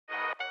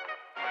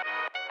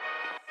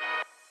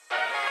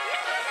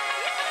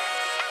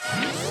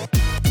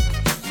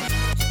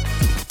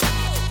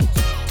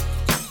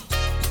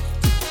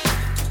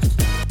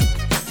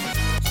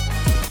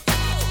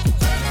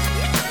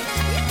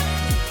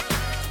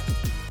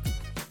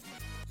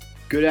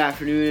Good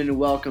afternoon and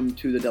welcome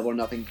to the Double or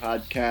Nothing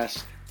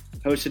podcast,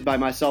 hosted by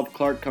myself,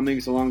 Clark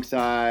Cummings,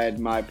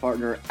 alongside my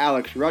partner,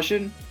 Alex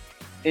Russian,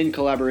 in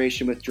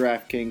collaboration with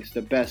DraftKings,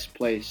 the best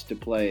place to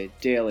play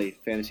daily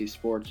fantasy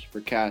sports for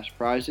cash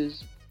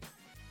prizes.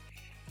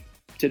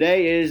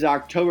 Today is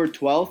October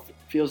 12th.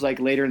 Feels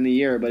like later in the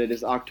year, but it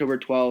is October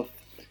 12th.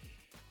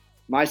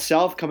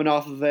 Myself coming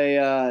off of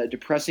a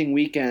depressing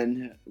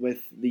weekend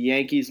with the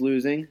Yankees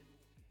losing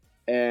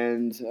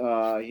and,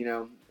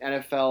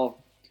 NFL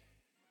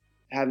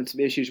having some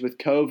issues with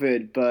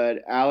COVID.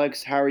 But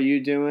Alex, how are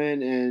you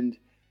doing? And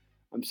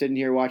I'm sitting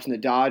here watching the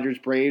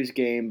Dodgers-Braves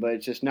game, but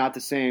it's just not the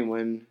same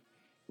when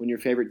your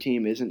favorite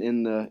team isn't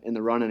in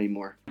the run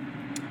anymore.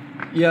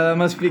 Yeah, that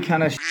must be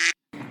kind of.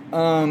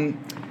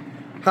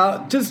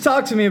 Just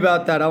talk to me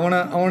about that. I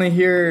wanna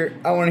hear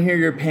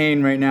your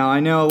pain right now. I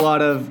know a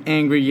lot of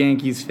angry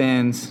Yankees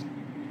fans.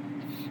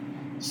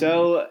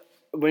 So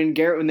when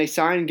they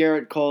signed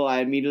Garrett Cole,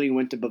 I immediately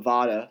went to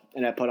Bovada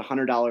and I put a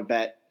 $100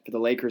 bet for the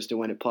Lakers to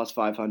win at plus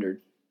 500,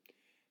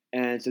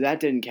 and so that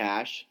didn't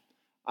cash.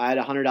 I had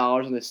 $100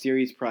 on the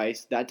series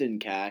price, that didn't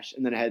cash,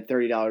 and then I had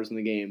 $30 in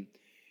the game.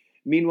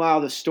 Meanwhile,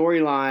 the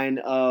storyline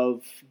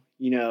of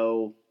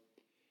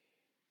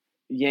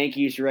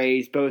Yankees,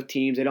 Rays, both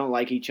teams, they don't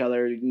like each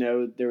other.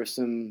 There was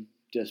some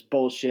just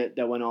bullshit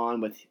that went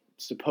on with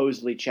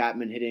supposedly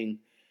Chapman hitting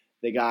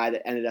the guy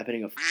that ended up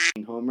hitting a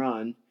f***ing home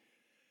run.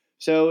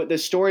 So the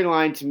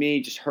storyline to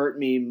me just hurt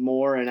me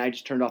more, and I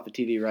just turned off the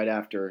TV right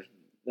after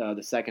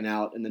the second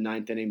out in the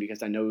ninth inning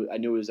because I knew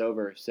it was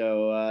over.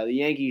 So the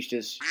Yankees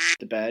just shit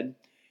the bed,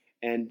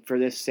 and for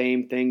this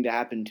same thing to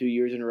happen 2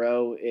 years in a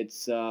row,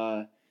 it's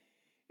like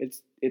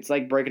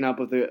breaking up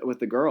with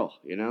the girl,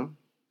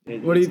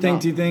 What do you think?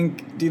 Tough. Do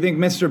you think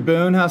Mr.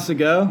 Boone has to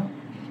go?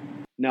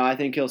 No, I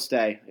think he'll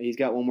stay. He's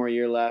got one more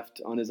year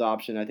left on his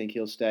option. I think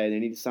he'll stay. They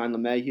need to sign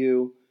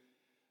LeMahieu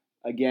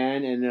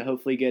again and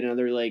hopefully get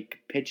another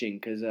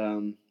pitching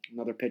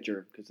another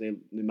pitcher because they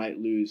might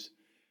lose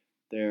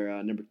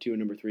their number 2 and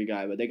number 3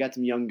 guy. But they got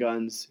some young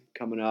guns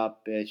coming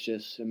up. It's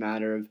just a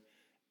matter of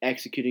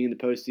executing in the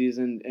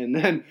postseason. And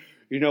then,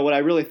 what I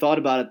really thought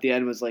about at the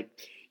end was do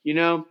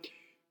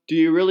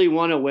you really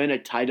want to win a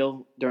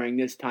title during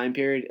this time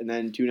period? And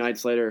then 2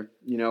 nights later,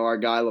 our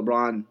guy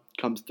LeBron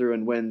comes through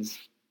and wins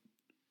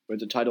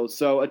a title.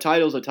 So a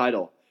title's a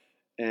title.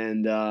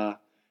 And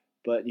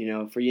but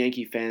for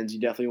Yankee fans, you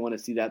definitely want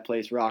to see that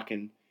place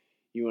rocking.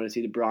 You want to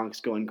see the Bronx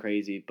going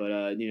crazy.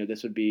 But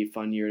this would be a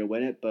fun year to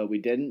win it, but we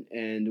didn't,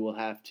 and we'll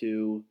have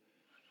to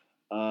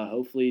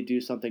hopefully do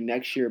something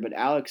next year. But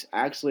Alex,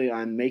 actually,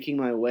 I'm making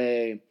my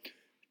way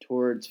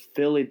towards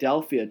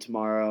Philadelphia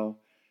tomorrow.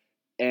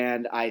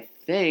 And I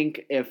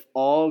think if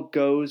all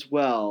goes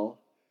well,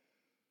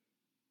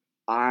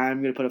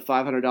 I'm going to put a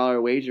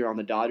 $500 wager on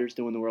the Dodgers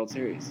to win the World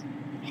Series.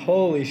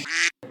 Holy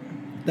shit.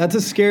 That's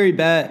a scary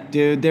bet,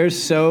 dude.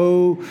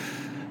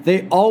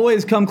 They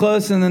always come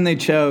close and then they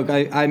choke.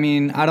 I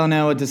mean, I don't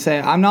know what to say.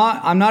 I'm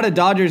not a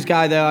Dodgers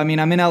guy though. I mean,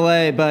 I'm in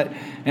LA,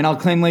 and I'll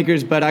claim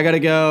Lakers, but I got to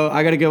go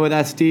with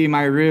SD,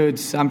 my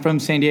roots. I'm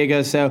from San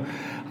Diego, so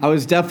I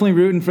was definitely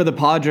rooting for the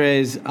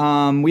Padres.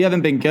 We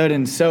haven't been good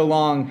in so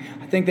long.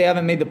 I think they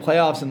haven't made the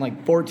playoffs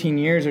in 14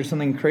 years or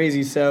something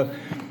crazy. So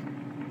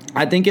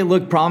I think it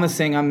looked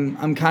promising.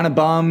 I'm kind of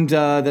bummed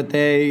that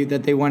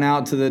they went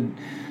out to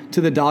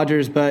the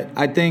Dodgers, but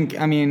I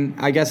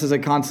guess as a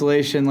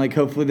consolation,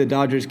 hopefully the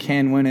Dodgers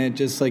can win it.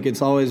 Just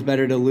it's always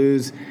better to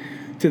lose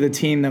to the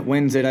team that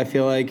wins it, I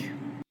feel like.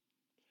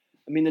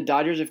 I mean, the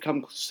Dodgers have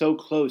come so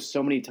close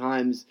so many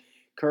times.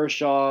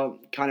 Kershaw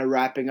kind of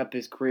wrapping up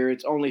his career.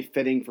 It's only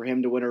fitting for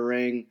him to win a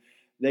ring.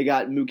 They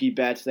got Mookie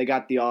Betts. They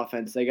got the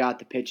offense. They got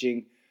the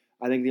pitching.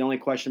 I think the only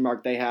question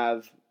mark they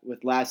have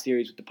with last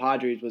series with the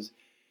Padres was,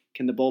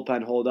 can the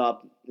bullpen hold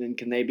up and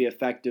can they be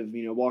effective?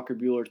 Walker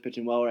Buehler's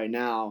pitching well right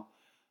now.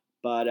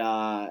 But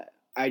I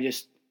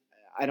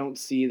don't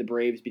see the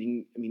Braves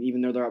beating –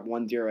 even though they're up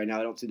 1-0 right now,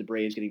 I don't see the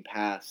Braves getting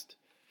past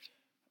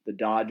the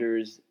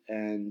Dodgers.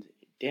 And,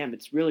 damn,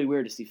 it's really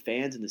weird to see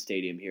fans in the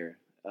stadium here.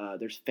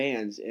 There's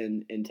fans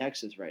in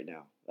Texas right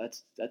now.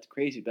 That's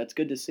crazy. That's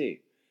good to see.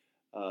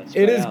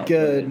 It is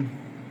good.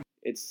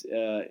 It's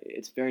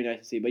very nice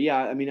to see. But,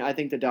 yeah, I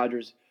think the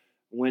Dodgers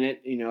win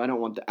it.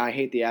 I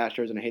hate the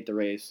Astros and I hate the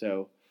Rays.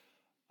 So,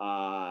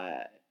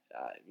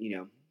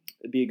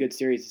 it'd be a good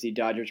series to see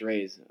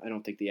Dodgers-Rays. I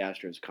don't think the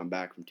Astros come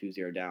back from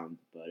 2-0 down.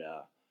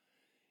 But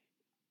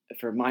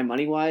for my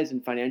money-wise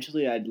and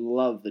financially, I'd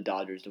love the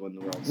Dodgers to win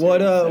the World Series.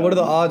 What are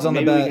the odds on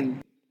the bet?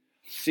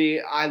 See,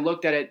 I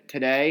looked at it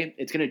today.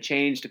 It's going to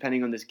change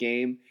depending on this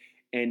game.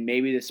 And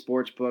maybe the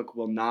sports book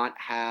will not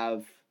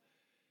have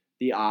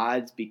the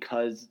odds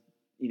because,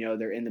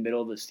 they're in the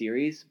middle of the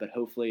series. But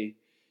hopefully,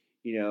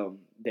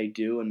 they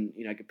do. And,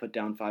 I could put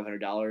down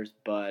 $500.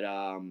 But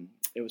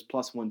it was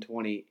plus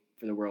 120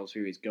 for the World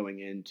Series going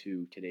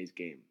into today's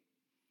game.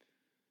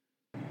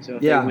 So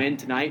if they win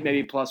tonight,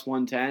 maybe plus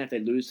 110. If they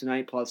lose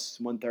tonight, plus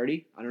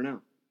 130. I don't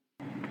know.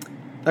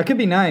 That could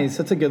be nice.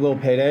 That's a good little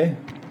payday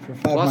for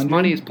 500. Plus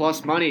money is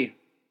plus money.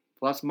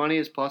 Plus money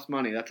is plus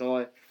money. That's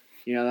all.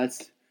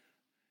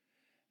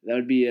 That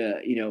would be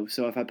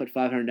so if I put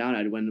 500 down,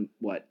 I'd win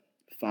what,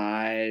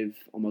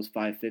 almost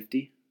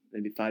 550,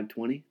 maybe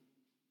 520.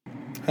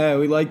 Hey,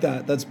 we like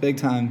that. That's big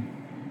time.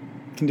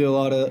 Can do a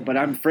lot of. But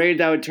I'm afraid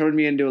that would turn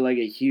me into like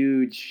a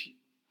huge,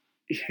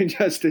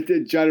 just a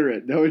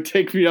degenerate. That would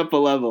take me up a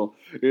level.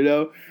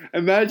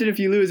 Imagine if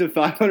you lose a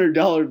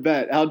 $500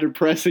 bet, how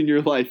depressing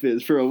your life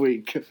is for a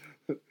week.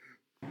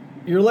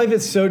 Your life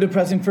is so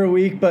depressing for a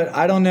week, but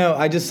I don't know.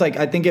 I just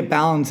I think it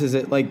balances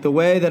it. Like the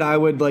way that I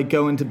would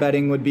go into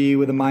betting would be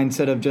with a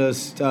mindset of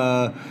just,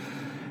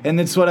 and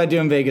it's what I do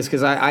in Vegas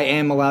because I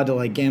am allowed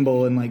to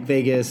gamble in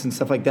Vegas and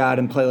stuff like that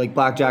and play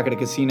blackjack at a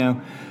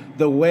casino.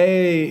 The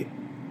way,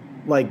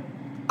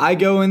 I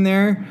go in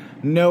there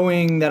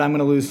knowing that I'm going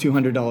to lose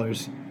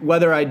 $200.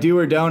 Whether I do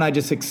or don't, I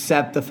just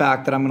accept the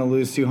fact that I'm going to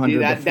lose $200 before I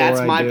do it.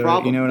 That's my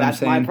problem. You know what I'm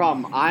saying? That's my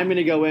problem. I'm going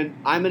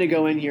to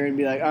go in here and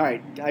be like, all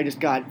right, I just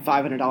got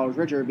 $500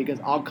 richer because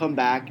I'll come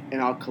back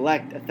and I'll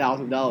collect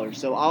 $1,000.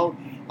 So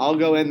I'll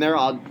go in there,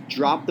 I'll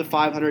drop the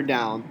 500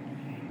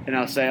 down, and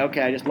I'll say,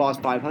 okay, I just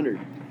lost 500,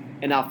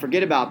 and I'll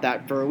forget about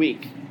that for a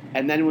week.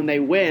 And then when they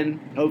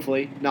win,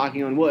 hopefully,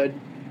 knocking on wood,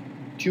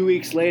 2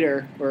 weeks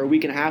later or a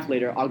week and a half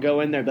later, I'll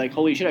go in there and be like,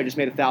 holy shit, I just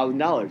made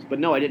 $1,000. But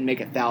no, I didn't make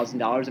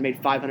 $1,000. I made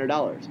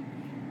 $500.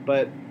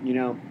 But,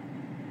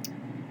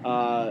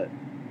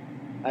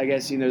 I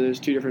guess, there's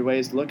two different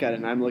ways to look at it,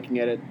 and I'm looking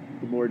at it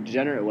the more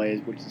degenerate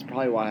ways, which is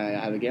probably why I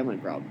have a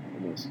gambling problem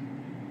almost.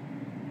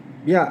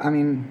 Yeah, I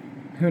mean,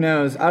 who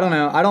knows? I don't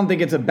know. I don't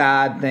think it's a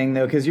bad thing,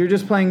 though, because you're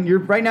just playing.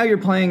 Right now you're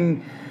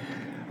playing.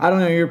 I don't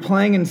know, you're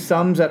playing in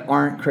sums that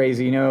aren't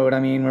crazy, you know what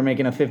I mean? We're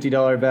making a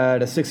 $50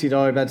 bet, a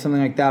 $60 bet,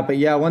 something like that. But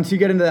yeah, once you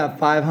get into that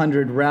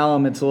 500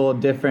 realm, it's a little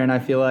different. I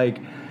feel like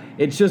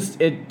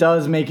it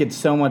does make it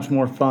so much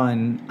more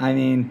fun. I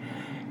mean,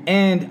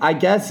 and I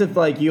guess if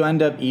you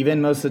end up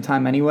even most of the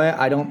time anyway,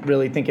 I don't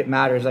really think it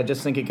matters. I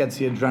just think it gets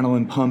the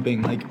adrenaline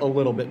pumping a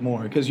little bit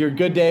more because your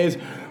good days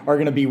are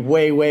going to be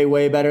way, way,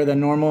 way better than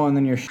normal, and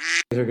then your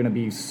days are going to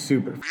be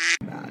super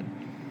bad.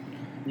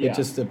 Yeah. It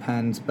just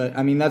depends, but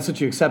I mean that's what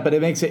you accept. But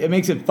it makes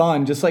it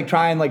fun. Just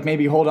try and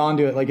maybe hold on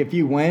to it. If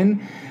you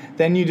win,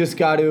 then you just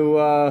got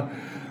to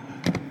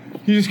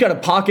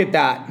pocket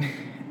that,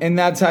 and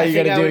that's how you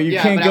got to do it. You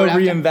can't go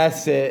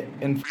reinvest it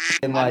and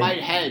I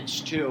might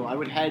hedge too. I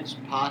would hedge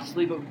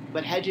possibly,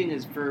 but hedging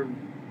is for.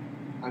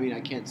 I mean,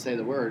 I can't say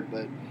the word,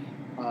 but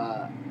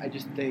I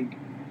just think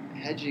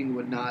hedging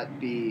would not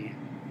be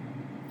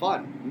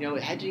fun.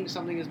 Hedging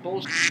something is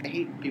bullshit. I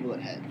hate people that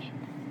hedge.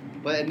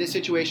 But in this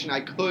situation,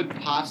 I could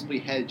possibly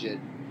hedge it.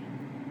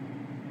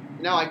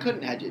 No, I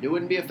couldn't hedge it. It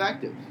wouldn't be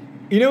effective.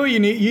 You know what you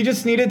need? You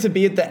just need it to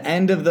be at the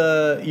end of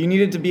the. You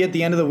need it to be at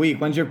the end of the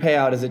week. When's your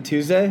payout? Is it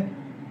Tuesday?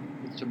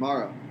 It's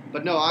tomorrow.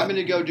 But no, I'm going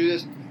to go do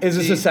this. Is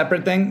this a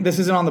separate thing? This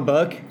isn't on the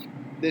book?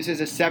 This is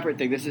a separate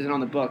thing. This isn't on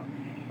the book.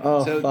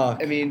 Oh,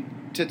 fuck. I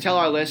mean, to tell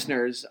our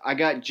listeners, I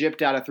got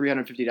gypped out of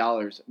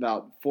 $350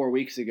 about 4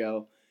 weeks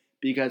ago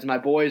because my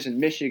boys in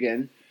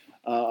Michigan.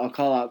 I'll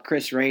call out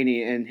Chris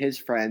Rainey and his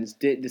friends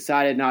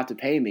decided not to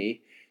pay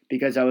me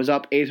because I was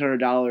up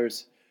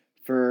 $800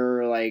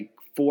 for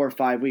 4 or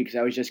 5 weeks.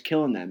 I was just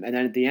killing them, and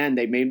then at the end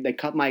they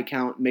cut my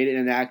account, made it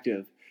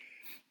inactive,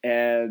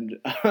 and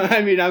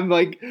I mean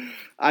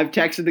I've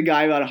texted the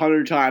guy about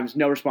 100 times,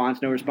 no response.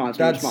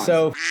 That's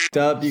so f***ed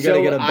up. You got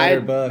to get a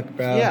better book,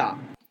 bro. Yeah,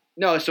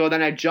 no. So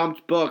then I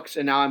jumped books,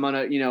 and now I'm on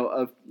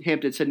a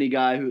Hampton Sydney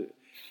guy who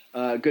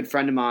a good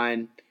friend of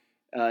mine,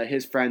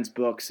 his friend's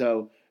book.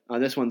 So.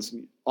 This one's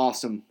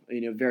awesome,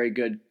 very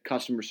good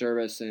customer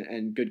service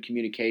and good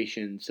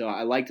communication. So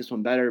I like this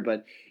one better,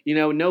 but,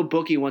 no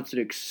bookie wants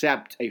to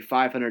accept a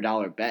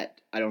 $500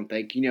 bet, I don't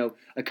think.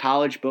 A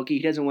college bookie,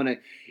 he doesn't want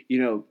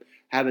to,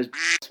 have his,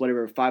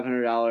 whatever,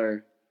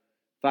 $500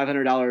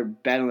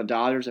 bet on the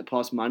Dodgers at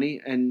plus money.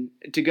 And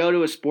to go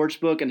to a sports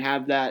book and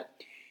have that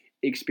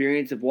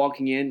experience of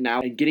walking in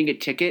now and getting a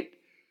ticket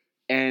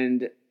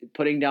and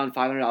putting down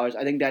 $500,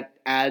 I think that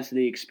adds to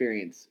the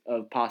experience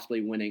of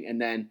possibly winning.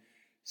 And then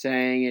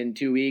saying in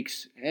 2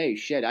 weeks, hey,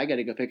 shit, I got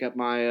to go pick up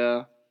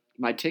my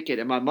my ticket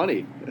and my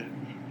money.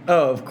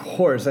 Oh, of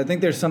course. I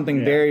think there's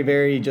something very,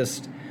 very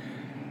just,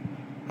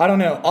 I don't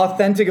know,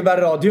 authentic about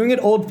it all. Doing it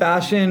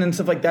old-fashioned and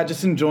stuff like that,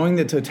 just enjoying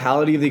the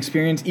totality of the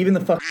experience, even the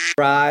fucking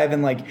drive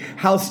and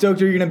how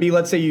stoked are you going to be,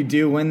 let's say you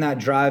do win that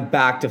drive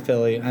back to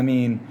Philly. I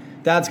mean,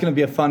 that's going to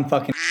be a fun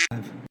fucking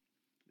drive.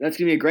 That's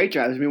going to be a great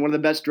drive. It's going to be one of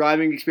the best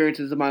driving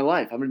experiences of my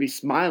life. I'm going to be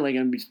smiling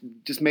and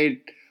just made...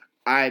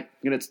 I'm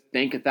going to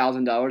think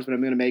 $1,000, but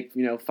I'm going to make,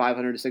 $500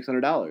 to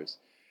 $600.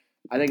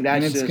 I think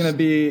that's and it's going to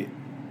be,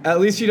 at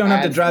least you don't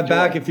have to drive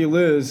back if you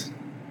lose.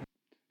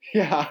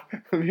 Yeah.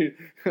 I mean,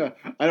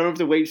 I don't have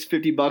to waste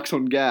 $50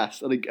 on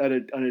gas, on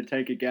a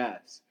tank of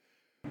gas.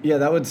 Yeah,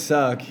 that would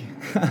suck.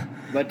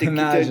 But to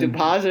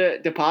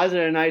deposit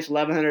a nice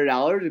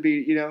 $1,100 would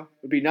be,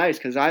 would be nice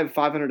because I have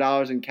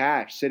 $500 in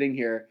cash sitting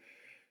here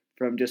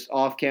from just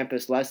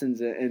off-campus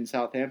lessons in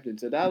Southampton.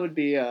 So that would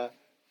be a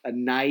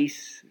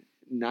nice,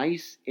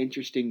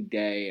 interesting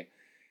day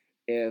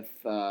if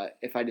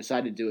I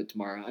decide to do it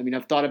tomorrow. I mean,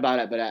 I've thought about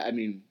it, but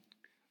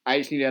I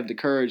just need to have the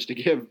courage to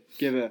give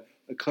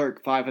a a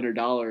clerk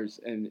 $500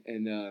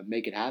 and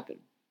make it happen.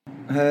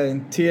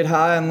 Hey, tee it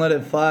high and let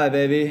it fly,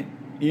 baby.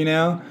 You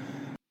know?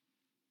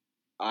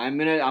 I'm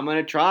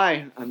gonna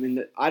try. I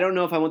mean, I don't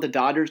know if I want the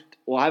Dodgers.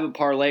 Well, I have a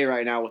parlay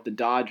right now with the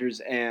Dodgers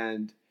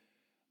and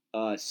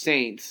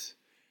Saints,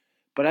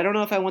 but I don't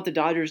know if I want the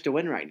Dodgers to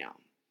win right now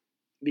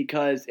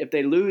because if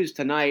they lose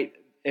tonight,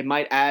 it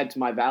might add to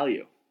my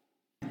value.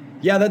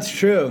 Yeah, that's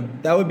true.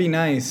 That would be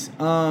nice.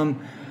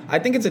 I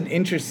think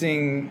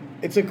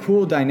it's a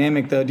cool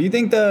dynamic though. Do you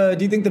think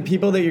the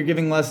people that you're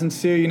giving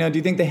lessons to, do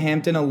you think the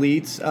Hampton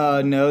elites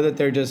know that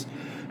they're just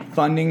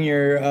funding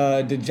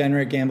your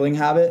degenerate gambling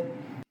habit?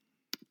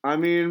 I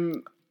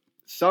mean,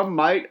 some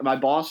might. My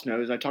boss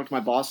knows. I talked to my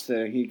boss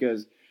today. He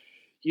goes,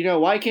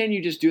 why can't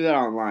you just do that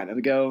online? I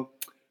go,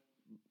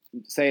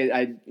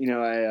 I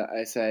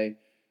say,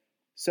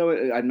 so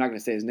I'm not going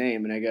to say his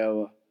name, and I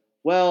go,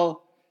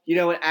 well,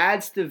 it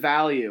adds to the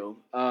value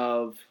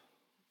of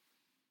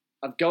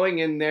going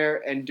in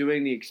there and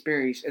doing the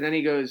experience. And then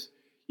he goes,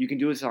 you can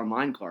do this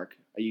online, Clark.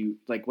 Are you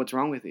like, what's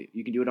wrong with it?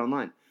 You can do it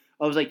online.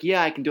 I was like,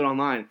 yeah, I can do it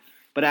online.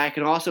 But I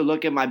can also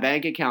look at my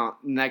bank account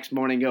the next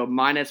morning and go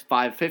minus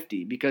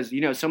 $550 because,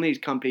 some of these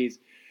companies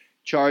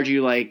charge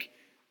you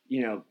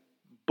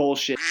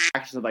bullshit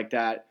and stuff like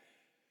that.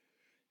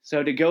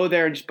 So to go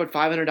there and just put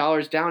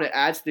 $500 down, it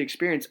adds to the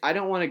experience. I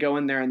don't want to go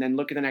in there and then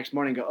look at the next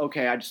morning and go,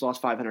 okay, I just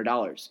lost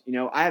 $500.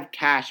 I have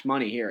cash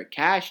money here.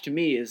 Cash to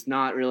me is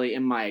not really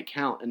in my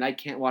account, and I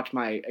can't watch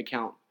my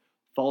account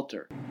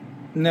falter.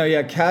 No,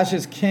 yeah, cash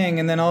is king.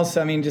 And then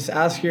also, just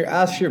ask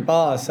your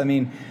boss.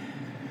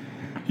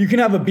 You can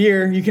have a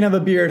beer. You can have a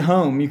beer at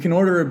home. You can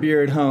order a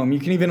beer at home. You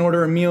can even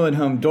order a meal at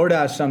home,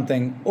 DoorDash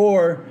something.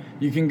 Or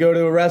you can go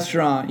to a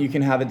restaurant. You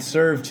can have it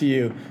served to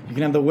you. You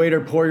can have the waiter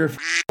pour your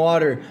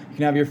water. You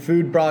can have your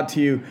food brought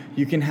to you.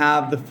 You can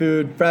have the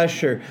food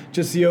fresher.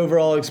 Just the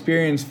overall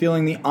experience,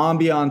 feeling the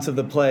ambiance of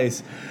the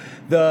place,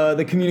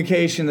 the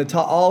communication,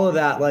 all of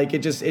that. Like it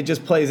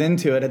just plays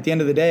into it. At the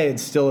end of the day,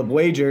 it's still a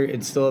wager.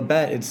 It's still a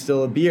bet. It's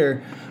still a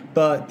beer,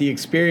 but the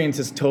experience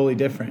is totally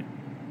different.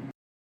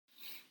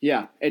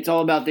 Yeah, it's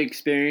all about the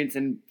experience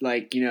and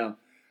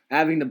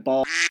having the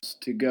balls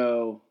to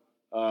go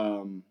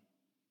do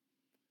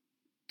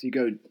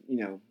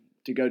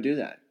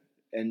that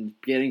and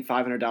getting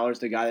 $500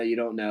 to a guy that you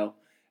don't know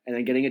and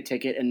then getting a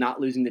ticket and not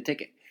losing the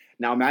ticket.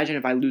 Now imagine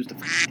if I lose the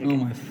ticket. Oh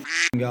my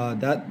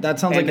God, that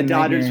sounds like a nightmare. And the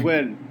Dodgers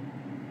win.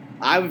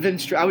 I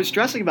was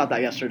stressing about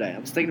that yesterday. I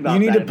was thinking about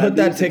that. You need to put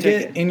that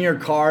ticket in your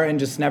car and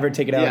just never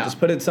take it out. Yeah. Just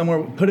put it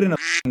somewhere. Put it in a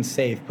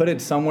safe. Put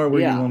it somewhere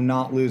where you will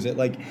not lose it.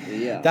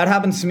 That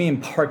happens to me in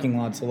parking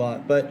lots a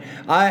lot. But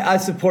I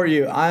support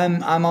you.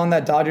 I'm on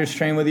that Dodgers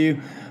train with you.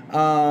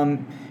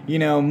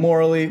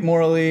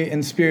 Morally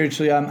and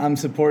spiritually, I'm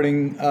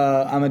supporting.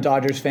 I'm a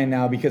Dodgers fan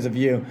now because of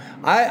you.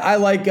 I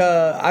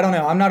don't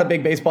know. I'm not a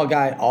big baseball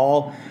guy at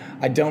all.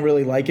 I don't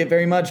really like it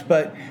very much,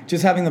 but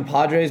just having the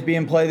Padres be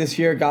in play this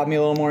year got me a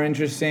little more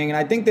interesting. And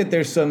I think that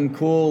there's some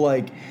cool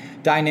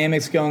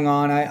dynamics going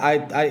on.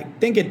 I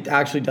think it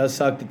actually does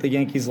suck that the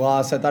Yankees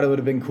lost. I thought it would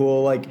have been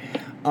cool,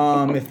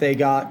 if they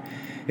got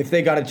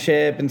a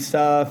chip and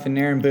stuff and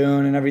Aaron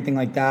Boone and everything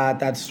like that.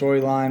 That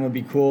storyline would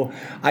be cool.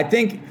 I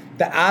think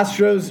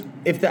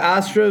if the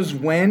Astros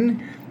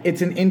win,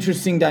 it's an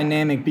interesting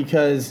dynamic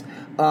because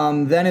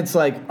then it's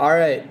like, all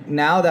right,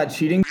 now that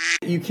cheating,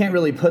 you can't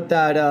really put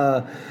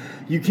that.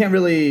 You can't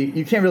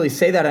really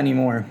say that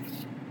anymore.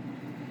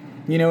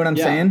 You know what I'm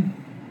saying?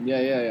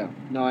 Yeah.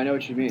 No, I know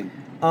what you mean.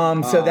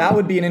 So that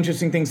would be an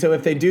interesting thing. So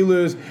if they do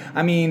lose,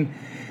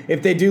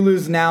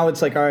 now,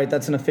 it's like, all right,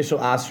 that's an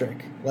official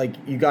asterisk.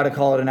 You got to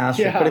call it an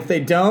asterisk. Yeah. But if they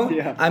don't,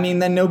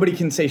 then nobody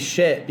can say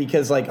shit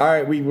because all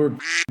right, we were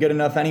good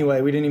enough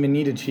anyway. We didn't even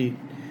need to cheat.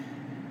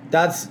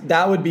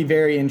 That would be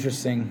very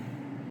interesting.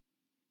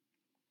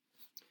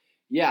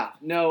 Yeah,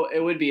 no, it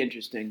would be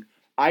interesting.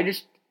 I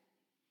just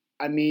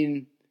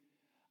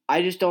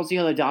don't see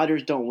how the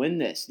Dodgers don't win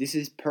this. This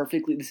is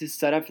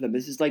set up for them.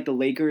 This is like the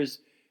Lakers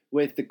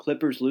with the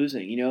Clippers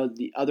losing.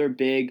 The other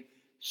big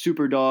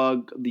super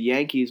dog, the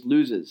Yankees,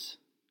 loses.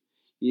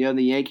 The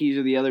Yankees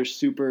are the other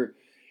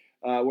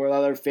were the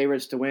other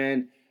favorites to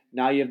win.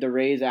 Now you have the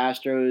Rays,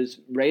 Astros.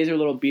 Rays are a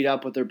little beat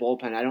up with their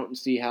bullpen. I don't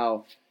see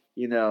how,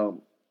 I don't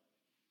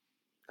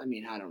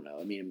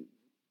know.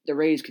 The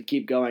Rays could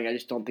keep going. I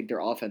just don't think their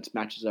offense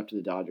matches up to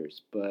the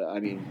Dodgers.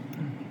 But,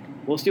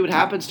 we'll see what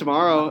happens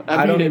tomorrow.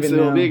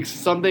 It'll be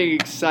something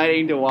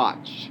exciting to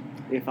watch.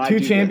 If I 2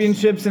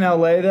 championships in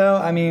LA,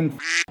 though,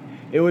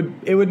 it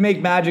would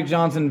make Magic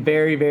Johnson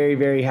very, very,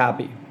 very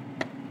happy.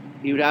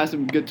 He would have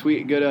some good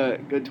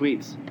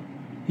tweets.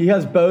 He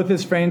has both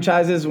his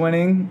franchises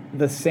winning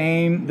the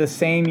same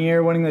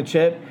year, winning the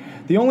chip.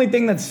 The only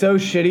thing that's so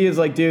shitty is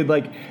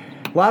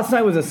last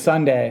night was a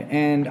Sunday,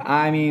 and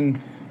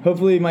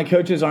hopefully my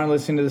coaches aren't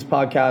listening to this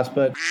podcast,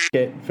 but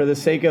for the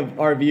sake of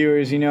our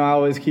viewers, I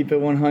always keep it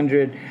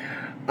 100.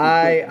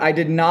 I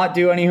did not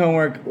do any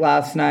homework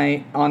last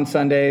night on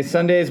Sunday.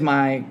 Sunday is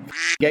my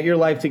get your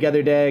life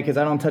together day because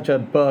I don't touch a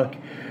book.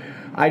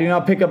 I do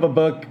not pick up a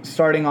book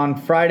starting on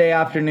Friday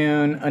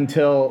afternoon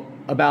until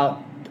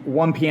about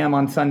 1 p.m.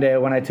 on Sunday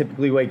when I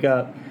typically wake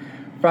up.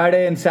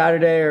 Friday and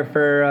Saturday are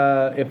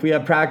for if we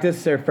have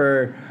practice, they're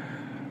for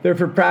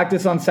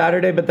practice on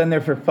Saturday, but then they're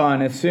for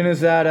fun. As soon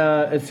as that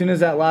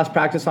last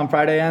practice on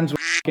Friday ends,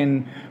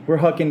 we're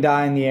hook and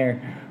die in the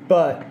air.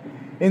 But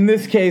in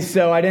this case,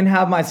 so I didn't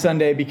have my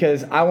Sunday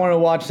because I wanted to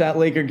watch that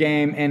Laker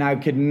game and I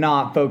could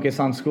not focus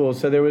on school.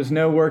 So there was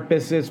no work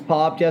business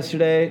popped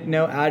yesterday,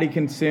 no Addy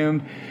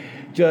consumed,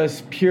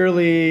 just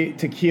purely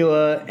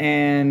tequila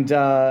and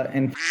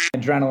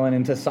adrenaline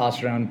and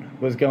testosterone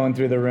was going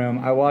through the room.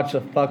 I watched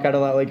the fuck out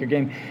of that Laker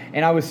game,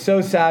 and I was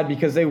so sad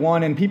because they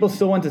won, and people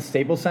still went to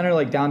Staples Center,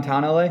 like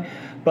downtown LA.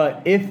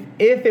 But if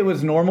it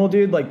was normal,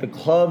 dude, like the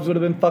clubs would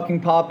have been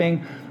fucking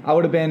popping. I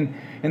would have been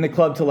in the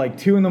club till like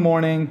 2 a.m. It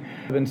would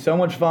have been so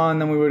much fun.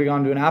 Then we would have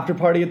gone to an after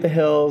party at the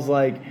Hills.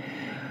 Like,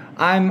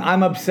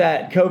 I'm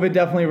upset. COVID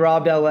definitely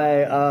robbed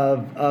LA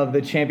of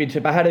the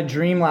championship. I had a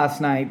dream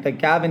last night that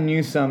Gavin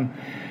Newsom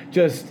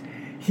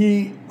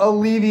he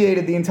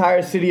alleviated the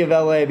entire city of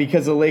LA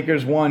because the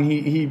Lakers won.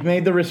 He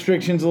made the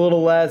restrictions a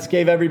little less,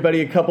 gave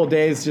everybody a couple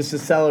days just to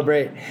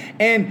celebrate.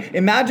 And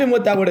imagine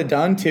what that would have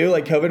done too,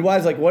 like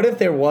COVID-wise. Like, what if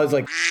there was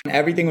like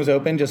everything was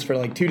open just for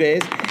like 2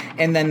 days,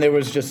 and then there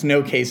was just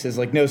no cases,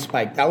 like no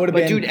spike? That would have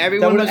been. But dude,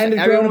 everyone was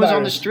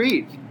on the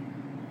street.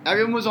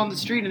 Everyone was on the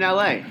street in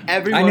LA.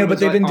 Everyone. I know, but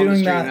they've been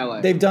doing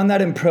that. They've done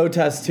that in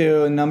protest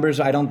too, and numbers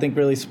I don't think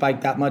really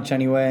spiked that much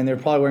anyway. And they're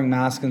probably wearing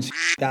masks and shit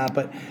like that.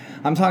 But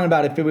I'm talking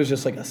about if it was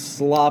just like a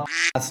slop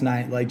last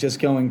night, like just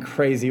going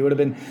crazy. It would have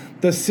been,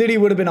 the city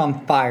would have been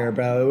on fire,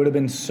 bro. It would have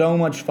been so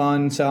much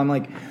fun. So I'm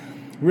like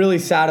really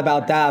sad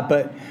about that.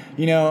 But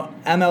you know,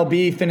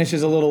 MLB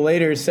finishes a little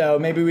later, so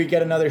maybe we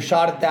get another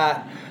shot at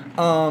that.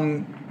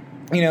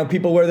 You know,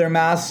 people wear their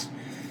masks.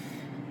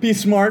 Be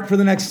smart for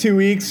the next 2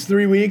 weeks,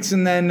 3 weeks,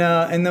 and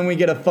then we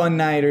get a fun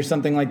night or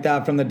something like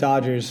that from the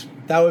Dodgers.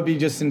 That would be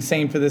just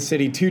insane for the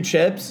city. 2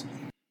 chips.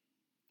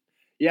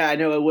 Yeah, I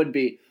know it would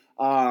be.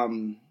 I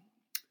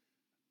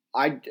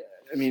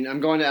mean, I'm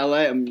going to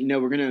LA.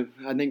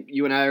 I think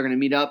you and I are gonna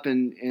meet up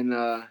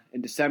in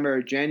December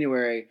or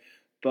January.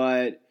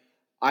 But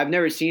I've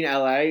never seen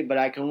LA, but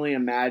I can only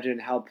imagine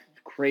how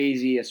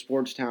crazy a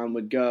sports town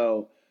would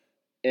go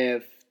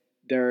if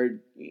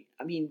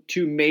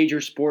two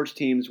major sports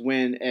teams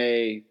win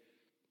a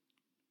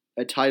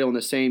title in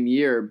the same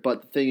year.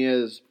 But the thing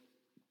is,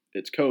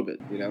 it's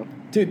COVID, you know?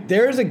 Dude,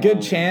 there's a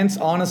good chance,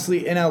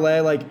 honestly, in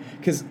LA, like,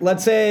 because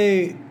let's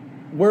say,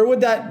 where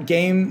would that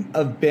game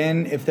have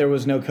been if there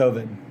was no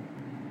COVID?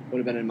 Would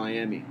have been in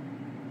Miami.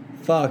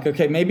 Fuck,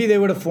 okay, maybe they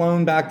would have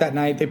flown back that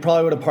night. They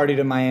probably would have partied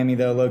in Miami,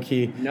 though,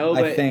 low-key, No,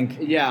 but, I think.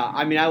 Yeah,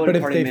 I mean, I would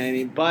have partied in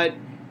Miami. But,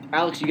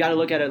 Alex, you got to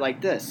look at it like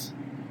this.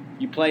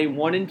 You play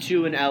 1 and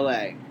 2 in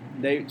LA.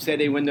 They say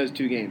they win those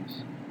 2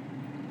 games.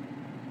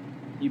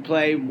 You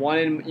play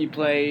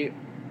 3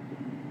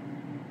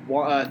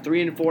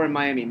 and 4 in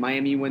Miami.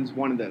 Miami wins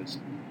 1 of those.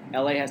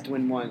 LA has to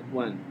win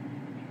one.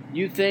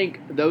 You think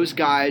those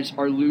guys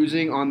are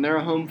losing on their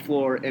home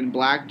floor in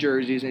black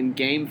jerseys in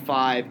Game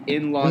 5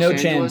 in Los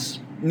Angeles?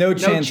 No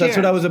chance. That's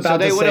what I was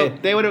about to say.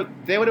 They would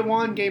have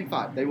won Game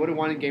 5. They would have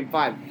won in Game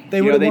 5.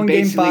 They would have won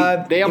Game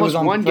 5. They almost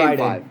won Game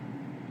 5.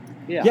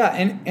 Yeah,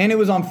 and it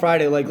was on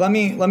Friday. Like, let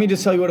me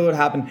just tell you what would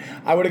happen.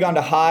 I would have gone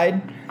to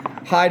Hyde.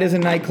 Hyde is a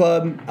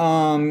nightclub.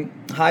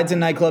 Hyde's a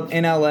nightclub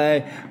in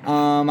LA.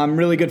 I'm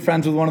really good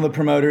friends with one of the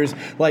promoters.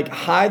 Like,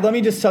 Hyde, let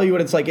me just tell you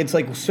what it's like. It's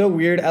like so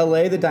weird.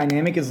 LA, the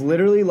dynamic is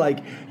literally like,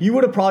 you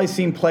would have probably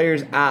seen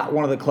players at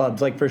one of the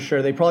clubs, like for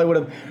sure. They probably would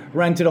have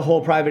rented a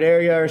whole private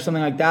area or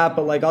something like that.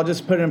 But like, I'll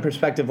just put it in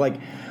perspective. Like,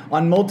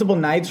 on multiple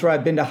nights where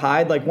I've been to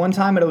Hyde, like one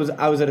time I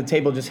was at a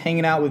table just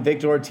hanging out with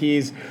Victor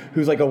Ortiz,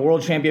 who's like a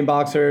world champion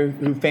boxer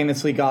who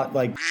famously got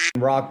like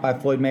rocked by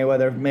Floyd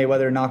Mayweather.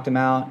 Mayweather knocked him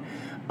out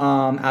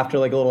after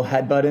like a little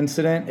headbutt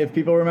incident, if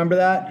people remember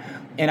that.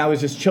 And I was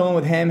just chilling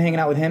with him, hanging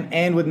out with him,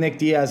 and with Nick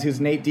Diaz,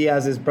 who's Nate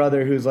Diaz's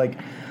brother, who's like,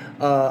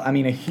 a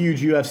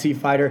huge UFC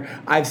fighter.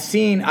 I've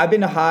been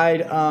to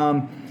Hyde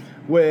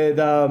with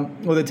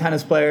a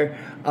tennis player.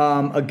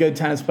 A good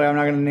tennis player. I'm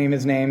not going to name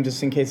his name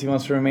just in case he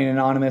wants to remain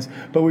anonymous.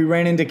 But we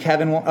ran into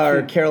Caroline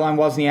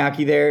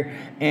Wozniacki there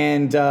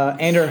and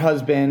her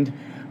husband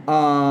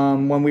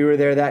when we were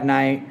there that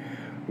night.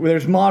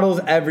 There's models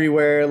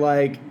everywhere.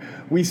 Like,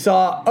 we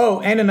saw. Oh,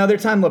 and another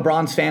time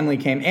LeBron's family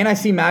came, and I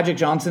see Magic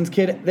Johnson's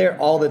kid there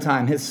all the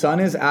time. His son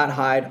is at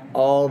Hyde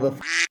all the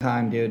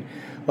time, dude.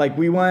 Like,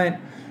 we went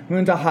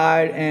to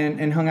Hyde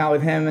and hung out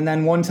with him, and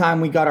then one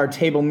time we got our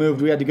table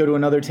moved. We had to go to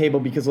another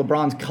table because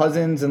LeBron's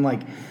cousins and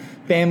like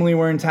family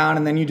were in town,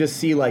 and then you just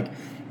see like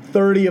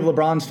 30 of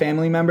LeBron's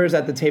family members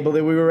at the table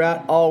that we were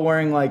at, all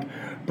wearing like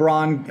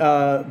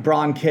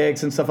Braun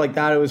kicks and stuff like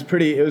that. It was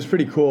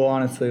pretty cool,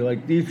 honestly.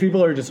 Like, these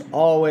people are just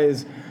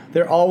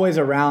they're always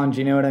around,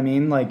 you know what I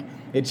mean? Like,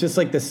 it's just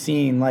like the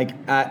scene. Like,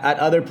 at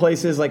other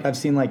places, like I've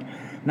seen like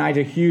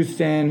Nigel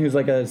Houston, who's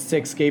like a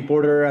sick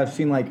skateboarder. I've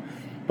seen like a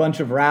bunch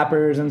of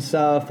rappers and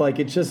stuff. Like,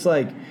 it's just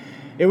like,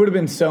 it would have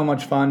been so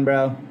much fun,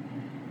 bro.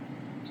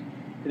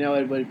 You know,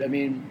 it would. I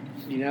mean,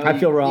 you know, I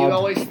feel robbed. You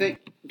always think,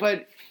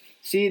 but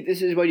see,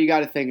 this is what you got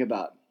to think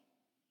about.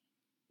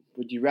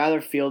 Would you rather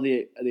feel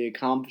the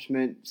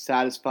accomplishment,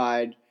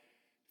 satisfied,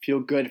 feel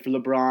good for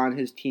LeBron,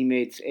 his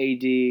teammates,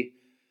 AD,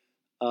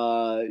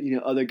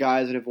 other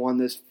guys that have won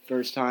this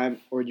first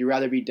time, or would you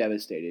rather be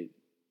devastated?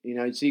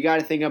 So you got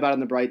to think about it on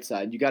the bright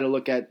side. You got to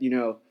look at,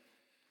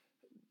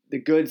 the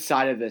good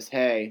side of this.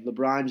 Hey,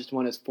 LeBron just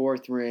won his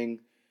 4th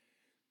ring.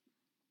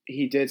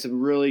 He did some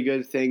really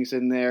good things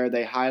in there.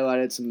 They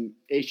highlighted some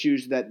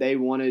issues that they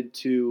wanted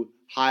to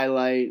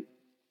highlight.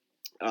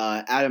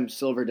 Adam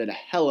Silver did a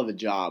hell of a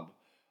job.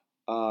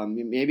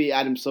 Maybe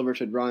Adam Silver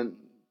should run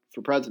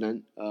for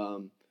president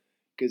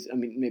because,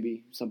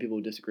 maybe some people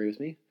would disagree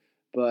with me.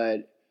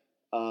 But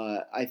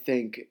I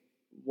think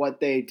what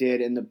they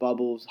did in the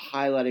bubbles,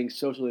 highlighting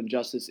social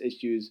injustice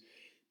issues,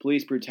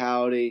 police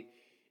brutality,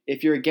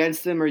 if you're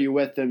against them or you're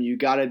with them, you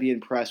got to be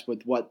impressed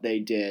with what they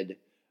did.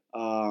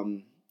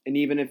 And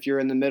even if you're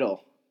in the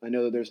middle, I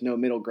know that there's no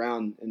middle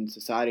ground in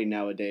society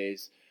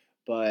nowadays,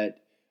 but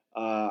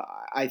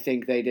I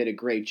think they did a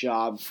great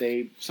job.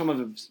 Some of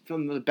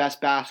the best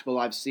basketball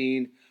I've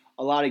seen.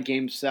 A lot of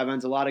Game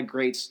 7s, a lot of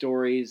great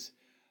stories.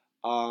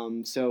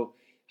 So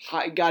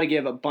I got to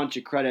give a bunch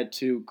of credit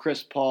to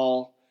Chris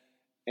Paul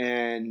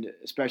and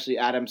especially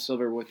Adam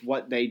Silver with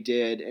what they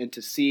did, and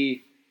to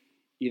see,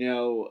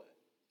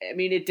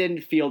 it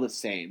didn't feel the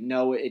same.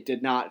 No, it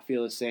did not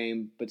feel the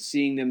same. But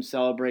seeing them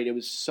celebrate, it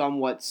was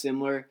somewhat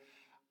similar.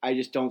 I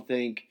just don't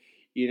think,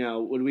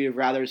 would we have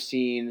rather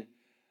seen,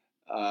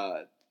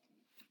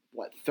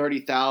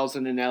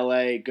 30,000 in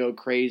LA go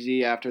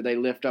crazy after they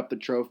lift up the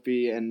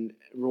trophy and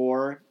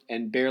roar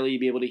and barely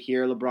be able to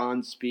hear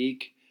LeBron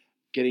speak,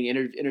 getting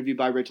interviewed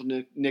by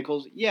Rachel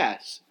Nichols?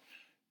 Yes.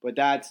 But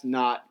that's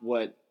not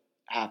what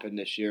happened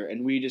this year.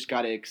 And we just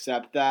got to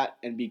accept that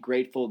and be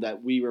grateful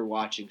that we were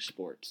watching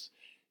sports.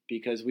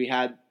 Because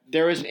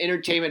there was an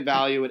entertainment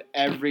value in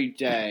every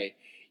day,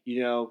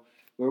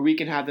 where we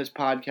can have this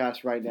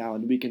podcast right now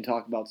and we can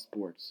talk about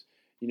sports.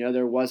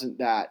 There wasn't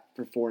that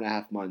for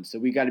 4.5 months. So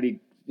we got to be,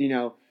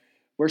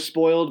 we're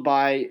spoiled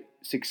by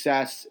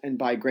success and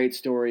by great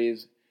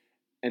stories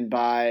and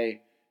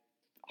by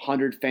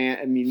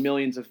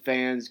millions of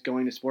fans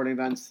going to sporting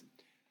events.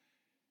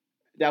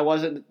 That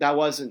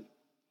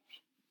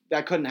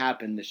couldn't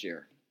happen this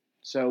year.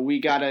 So we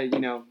got to,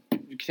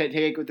 take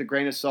it with a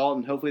grain of salt,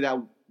 and hopefully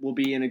that will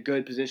be in a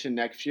good position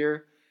next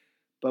year.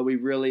 But we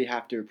really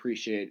have to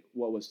appreciate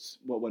what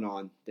went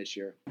on this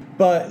year.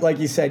 But like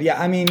you said,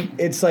 yeah,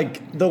 it's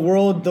like the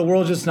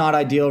world's just not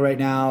ideal right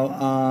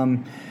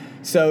now.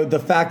 So the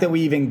fact that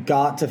we even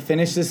got to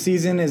finish this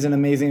season is an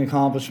amazing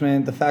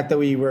accomplishment. The fact that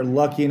we were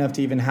lucky enough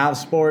to even have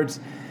sports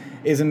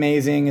is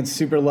amazing. It's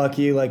super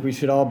lucky. Like, we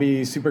should all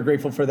be super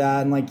grateful for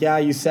that. And like, yeah,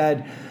 you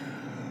said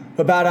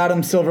about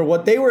Adam Silver,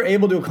 what they were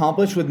able to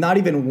accomplish with not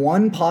even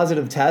one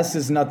positive test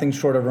is nothing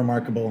short of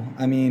remarkable.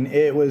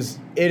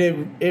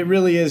 It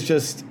really is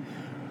just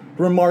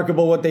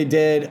remarkable what they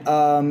did.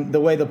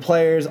 The way the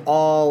players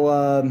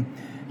all,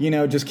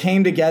 just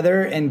came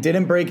together and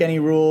didn't break any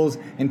rules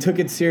and took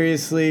it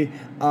seriously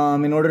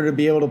in order to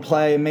be able to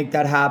play and make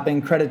that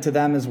happen. Credit to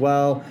them as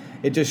well.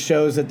 It just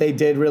shows that they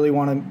did really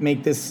want to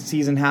make this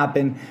season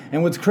happen.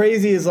 And what's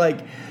crazy is, like,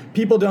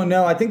 people don't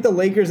know. I think the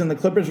Lakers and the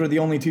Clippers were the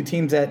only 2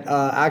 teams that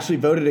actually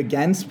voted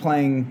against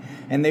playing,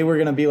 and they were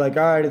going to be like,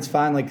 all right, it's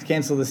fine, like,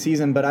 cancel the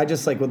season. But I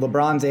just, like, with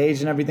LeBron's age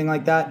and everything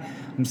like that,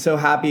 I'm so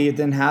happy it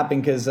didn't happen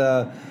because,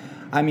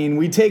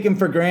 we take him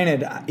for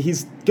granted.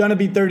 He's going to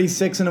be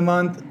 36 in a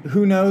month.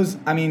 Who knows?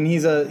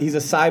 He's a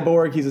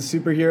cyborg. He's a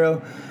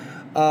superhero.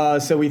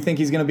 So we think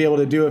he's going to be able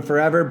to do it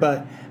forever.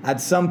 But at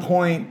some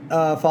point,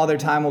 Father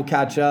Time will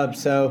catch up.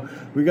 So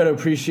we got to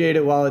appreciate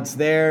it while it's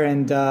there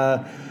and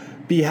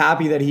be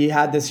happy that he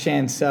had this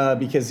chance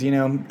because,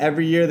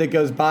 every year that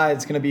goes by,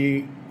 it's going to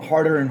be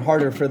harder and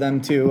harder for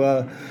them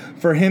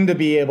for him to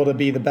be able to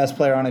be the best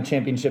player on a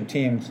championship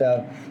team.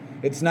 So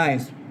it's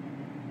nice.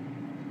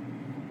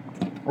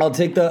 I'll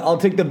take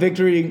the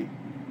victory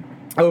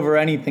over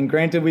anything.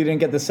 Granted, we didn't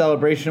get the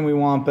celebration we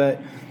want,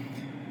 but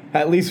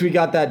at least we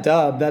got that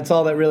dub. That's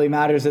all that really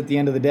matters at the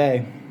end of the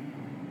day.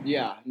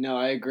 Yeah, no,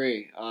 I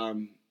agree.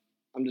 I'm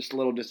just a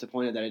little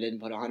disappointed that I didn't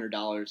put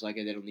 $100 like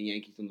I did on the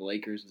Yankees and the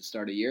Lakers at the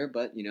start of the year,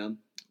 but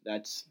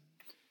that's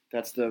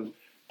the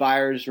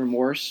buyer's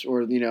remorse,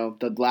 or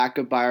the lack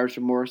of buyer's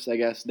remorse, I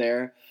guess.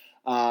 There.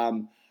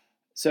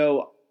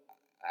 So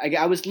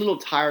I was a little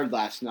tired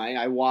last night.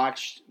 I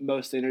watched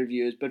most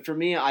interviews, but for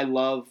me, I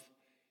love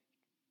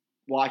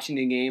watching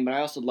the game, but I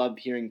also love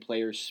hearing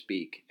players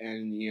speak.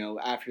 And,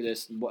 after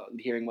this,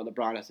 hearing what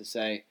LeBron has to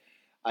say,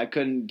 I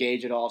couldn't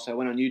gauge it all. So I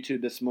went on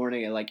YouTube this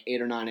morning at like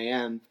 8 or 9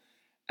 a.m.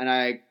 and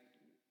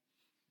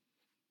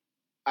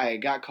I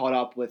got caught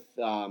up with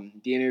the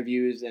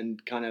interviews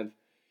and kind of,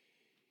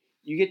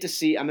 you get to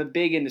see, I'm a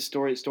big into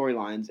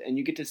storylines, and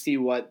you get to see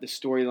what the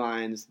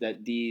storylines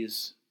that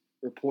these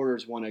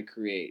reporters want to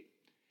create.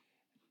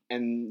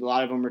 And a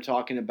lot of them are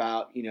talking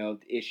about, the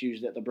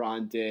issues that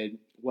LeBron did.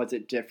 Was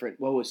it different?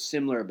 What was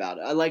similar about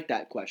it? I like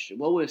that question.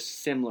 What was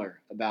similar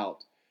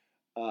about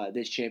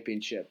this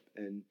championship?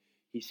 And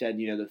he said,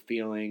 the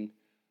feeling,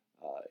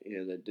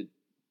 the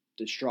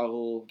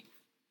struggle,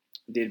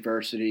 the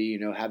adversity,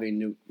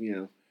 having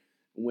to,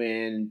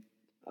 win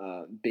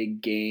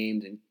big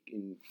games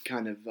and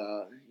kind of,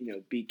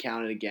 be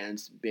counted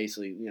against,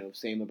 basically,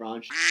 same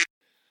LeBron.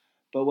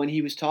 But when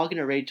he was talking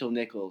to Rachel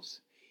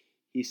Nichols,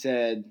 he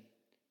said,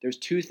 there's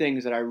two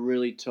things that I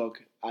really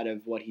took out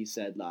of what he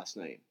said last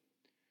night.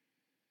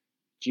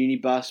 Jeannie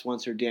Buss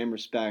wants her damn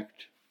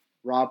respect.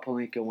 Rob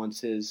Pelinka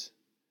wants his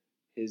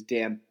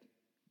damn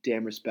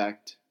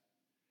respect.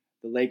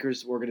 The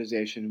Lakers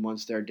organization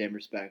wants their damn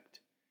respect.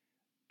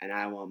 And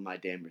I want my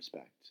damn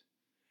respect.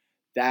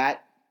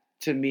 That,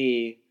 to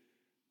me,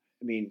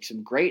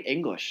 some great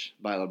English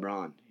by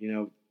LeBron.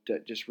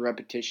 Just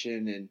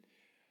repetition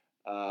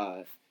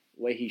and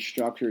way he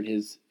structured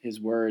his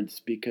words,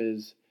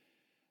 because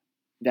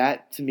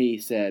that, to me,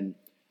 said,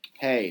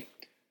 hey,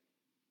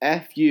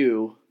 F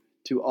you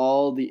to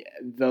all the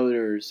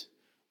voters.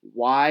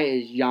 Why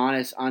is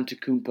Giannis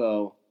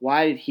Antetokounmpo,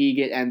 why did he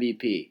get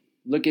MVP?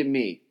 Look at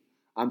me.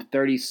 I'm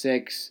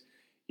 36.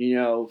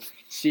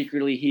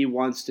 Secretly he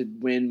wants to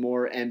win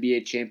more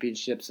NBA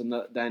championships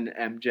than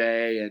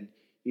MJ. And,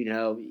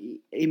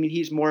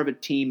 he's more of a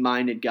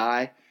team-minded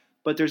guy.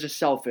 But there's a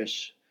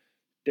selfish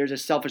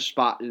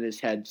spot in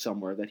his head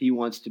somewhere that he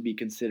wants to be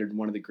considered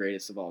one of the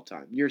greatest of all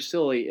time. You're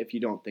silly if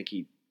you don't think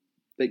he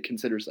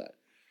considers that.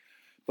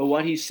 But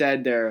what he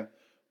said there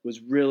was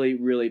really,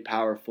 really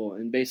powerful.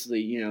 And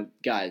basically,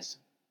 guys,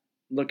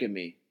 look at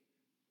me.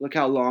 Look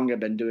how long I've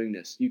been doing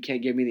this. You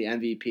can't give me the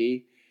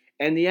MVP.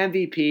 And the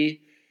MVP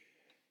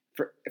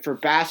for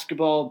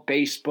basketball,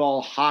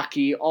 baseball,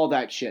 hockey, all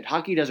that shit.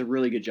 Hockey does a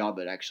really good job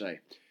at it, actually.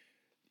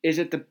 Is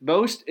it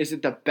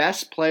the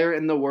best player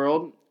in the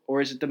world,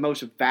 or is it the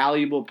most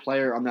valuable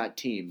player on that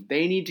team?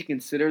 They need to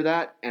consider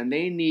that, and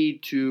they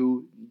need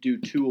to do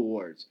 2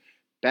 awards.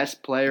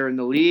 Best player in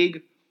the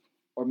league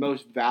or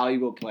most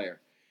valuable player.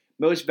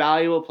 Most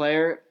valuable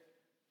player,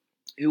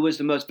 who was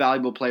the most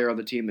valuable player on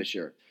the team this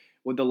year?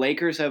 Would the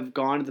Lakers have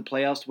gone to the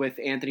playoffs with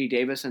Anthony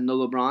Davis and no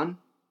LeBron?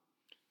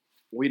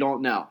 We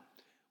don't know.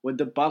 Would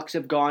the Bucks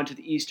have gone to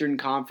the Eastern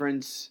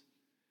Conference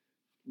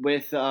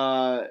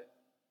without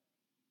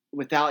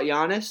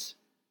Giannis?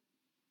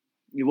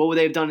 What would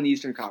they have done in the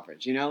Eastern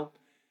Conference? We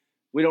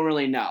don't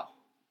really know.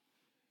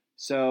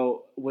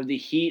 So what would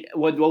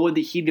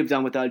the Heat have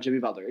done without Jimmy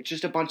Butler? It's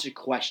just a bunch of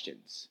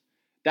questions.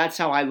 That's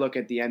how I look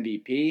at the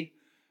MVP.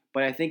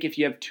 But I think if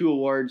you have 2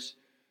 awards,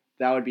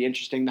 that would be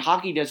interesting. The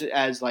hockey does it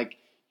as like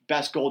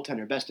best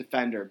goaltender, best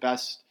defender,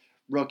 best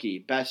rookie,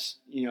 best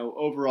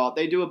overall.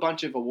 They do a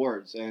bunch of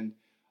awards, and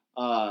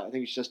I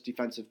think it's just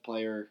defensive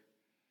player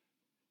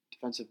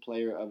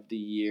of the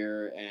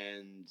year,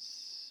 and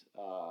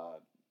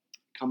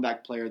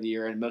comeback player of the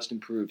year, and most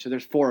improved. So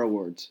there's 4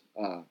 awards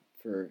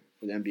for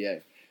the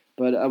NBA.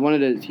 But I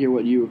wanted to hear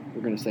what you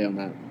were going to say on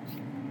that.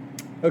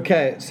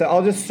 Okay, so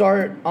I'll just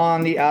start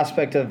on the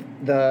aspect of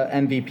the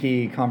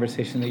MVP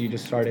conversation that you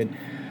just started.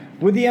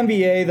 With the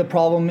NBA, the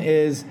problem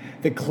is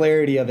the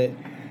clarity of it.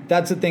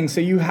 That's the thing. So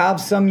you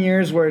have some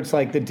years where it's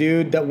like the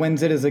dude that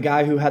wins it is the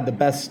guy who had the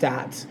best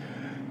stats.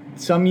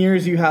 Some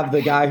years you have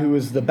the guy who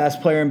was the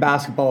best player in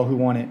basketball who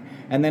won it.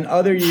 And then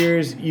other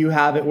years you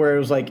have it where it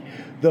was like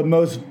the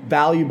most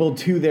valuable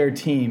to their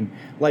team.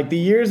 Like the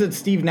years that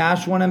Steve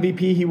Nash won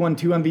MVP, he won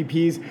 2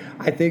 MVPs.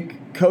 I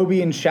think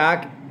Kobe and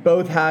Shaq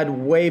both had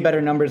way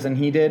better numbers than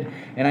he did.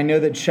 And I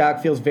know that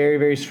Shaq feels very,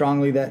 very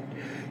strongly that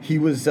he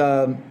was,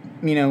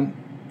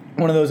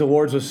 one of those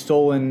awards was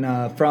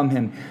stolen from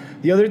him.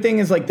 The other thing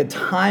is like the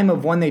time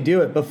of when they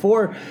do it.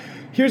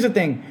 Here's the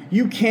thing.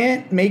 You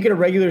can't make it a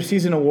regular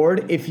season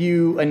award if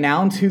you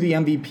announce who the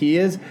MVP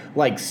is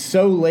like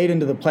so late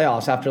into the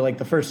playoffs, after like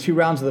the first 2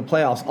 rounds of the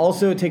playoffs.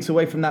 Also, it takes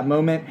away from that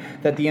moment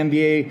that the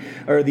NBA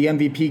or the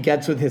MVP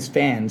gets with his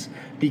fans,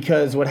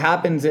 because what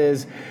happens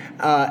is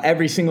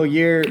every single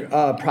year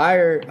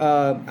prior,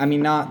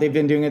 they've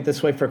been doing it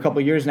this way for a couple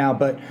of years now,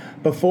 but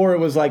before it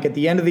was like at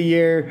the end of the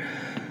year,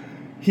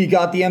 he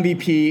got the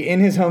MVP in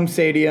his home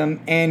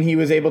stadium, and he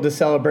was able to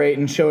celebrate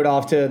and show it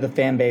off to the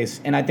fan base.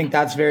 And I think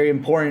that's very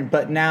important.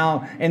 But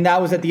now, and that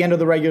was at the end of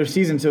the regular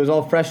season, so it was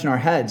all fresh in our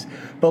heads.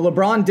 But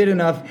LeBron did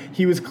enough.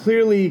 He was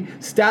clearly,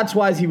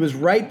 stats-wise, he was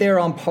right there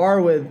on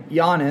par with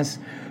Giannis.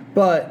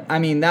 But,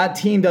 that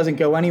team doesn't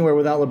go anywhere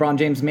without LeBron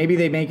James. Maybe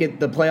they make it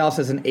the playoffs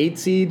as an 8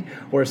 seed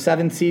or a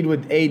 7 seed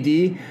with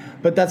AD.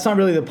 But that's not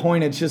really the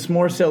point. It's just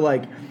more so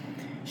like,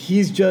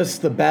 he's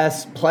just the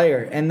best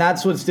player. And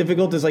that's what's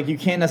difficult, is like you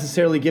can't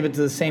necessarily give it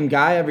to the same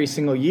guy every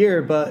single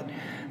year, but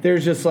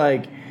there's just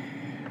like,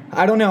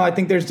 I don't know, I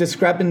think there's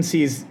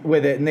discrepancies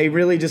with it, and they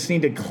really just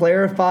need to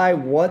clarify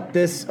what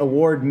this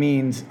award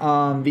means,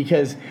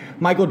 because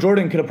Michael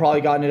Jordan could have probably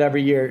gotten it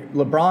every year.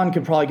 LeBron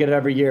could probably get it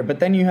every year. But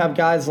then you have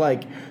guys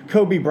like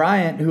Kobe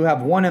Bryant who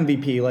have 1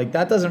 MVP. Like,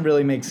 that doesn't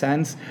really make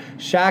sense.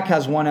 Shaq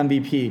has 1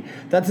 MVP.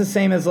 That's the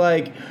same as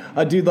like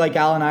a dude like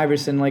Allen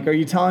Iverson. Like, are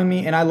you telling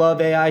me, and I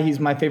love AI, he's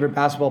my favorite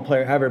basketball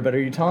player ever, but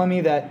are you telling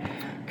me that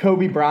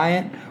Kobe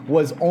Bryant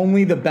was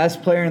only the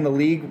best player in the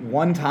league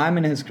 1 time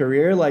in his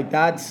career? Like,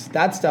 that's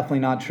definitely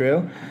not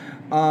true.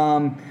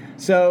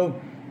 So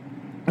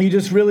you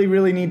just really,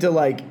 really need to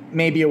like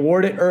maybe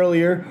award it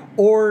earlier,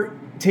 or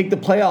take the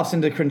playoffs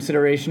into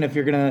consideration if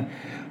you're going to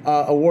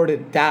award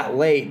it that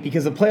late,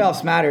 because the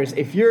playoffs matters.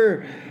 If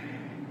you're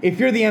the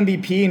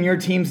MVP and your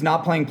team's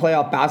not playing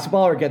playoff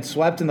basketball or gets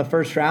swept in the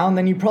first round,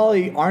 then you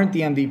probably aren't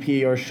the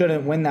MVP or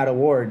shouldn't win that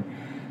award.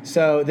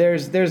 So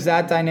there's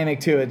that dynamic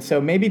to it. So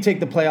maybe take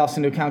the playoffs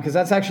into account, because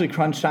that's actually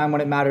crunch time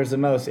when it matters the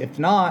most. If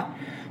not,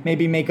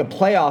 maybe make a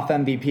playoff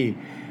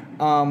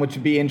MVP, which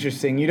would be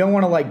interesting. You don't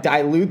want to like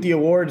dilute the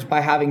awards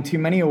by having too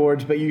many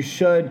awards, but you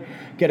should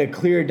get a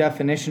clear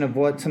definition of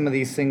what some of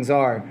these things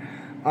are.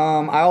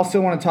 I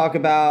also want to talk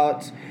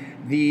about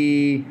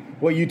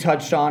what you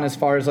touched on as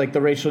far as like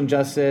the racial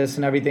injustice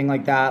and everything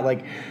like that.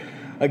 Like,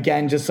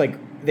 again, just like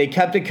they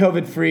kept it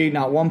COVID-free,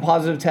 not one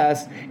positive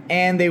test,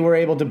 and they were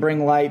able to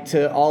bring light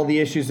to all the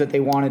issues that they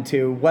wanted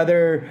to.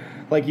 Whether,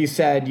 like you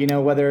said,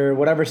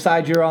 whatever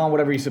side you're on,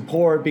 whatever you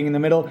support, being in the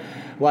middle,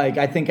 like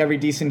I think every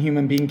decent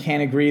human being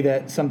can agree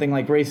that something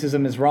like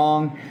racism is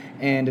wrong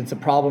and it's a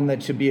problem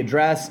that should be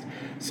addressed.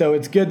 So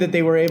it's good that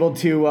they were able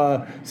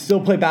to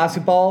still play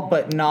basketball,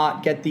 but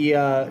not get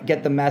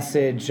the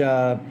message,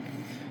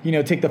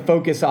 take the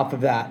focus off of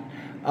that.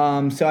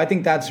 So I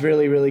think that's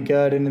really, really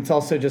good, and it's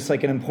also just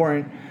like an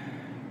important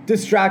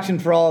distraction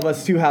for all of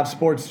us to have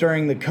sports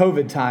during the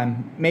COVID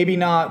time. Maybe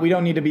not, we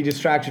don't need to be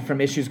distracted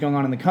from issues going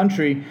on in the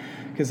country,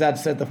 because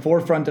that's at the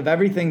forefront of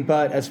everything.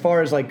 But as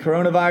far as like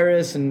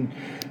coronavirus and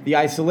the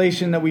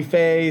isolation that we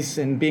face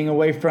and being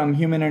away from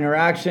human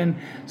interaction,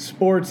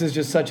 sports is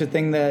just such a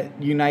thing that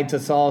unites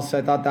us all. So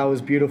I thought that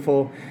was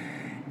beautiful.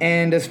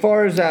 And as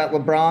far as that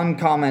LeBron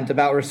comment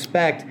about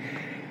respect,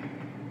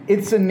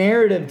 it's a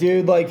narrative,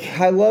 dude. Like,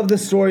 I love the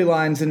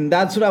storylines, and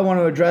that's what I want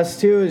to address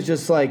too, is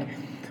just like,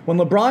 when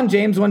LeBron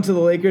James went to the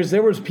Lakers,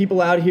 there was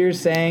people out here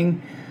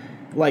saying,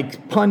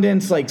 like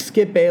pundits, like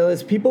Skip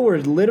Bayless, people were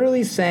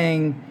literally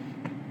saying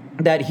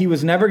that he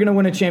was never going to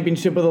win a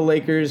championship with the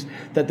Lakers,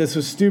 that this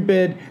was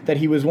stupid, that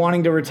he was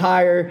wanting to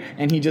retire,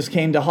 and he just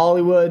came to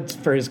Hollywood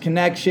for his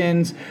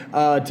connections,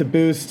 to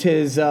boost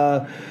his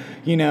brand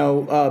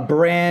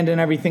and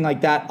everything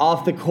like that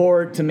off the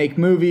court, to make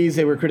movies.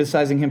 They were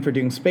criticizing him for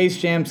doing Space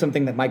Jam,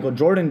 something that Michael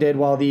Jordan did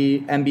while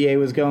the NBA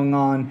was going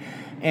on.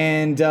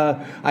 And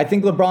I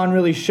think LeBron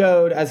really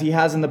showed, as he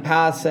has in the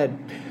past, that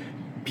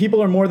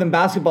people are more than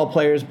basketball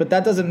players, but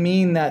that doesn't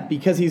mean that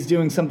because he's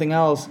doing something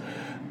else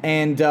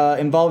and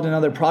involved in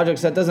other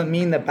projects, that doesn't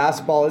mean that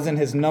basketball isn't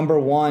his number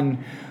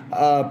one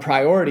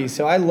priority.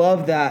 So I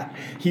love that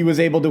he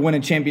was able to win a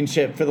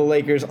championship for the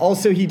Lakers.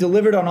 Also, he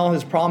delivered on all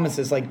his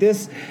promises. Like,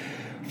 this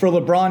for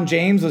LeBron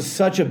James was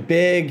such a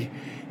big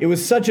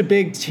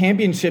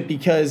championship,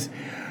 because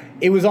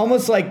it was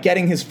almost like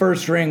getting his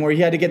first ring, where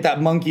he had to get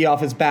that monkey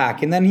off his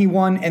back. And then he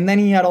won, and then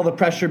he had all the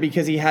pressure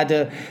because he had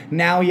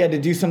to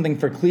do something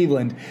for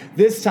Cleveland.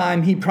 This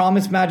time, he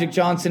promised Magic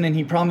Johnson and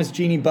he promised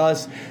Jeannie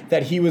Buss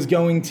that he was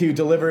going to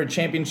deliver a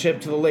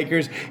championship to the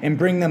Lakers and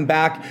bring them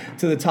back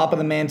to the top of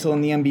the mantle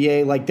in the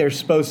NBA like they're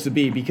supposed to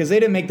be, because they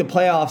didn't make the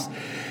playoffs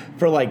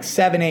for like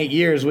 7-8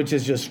 years, which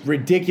is just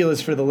ridiculous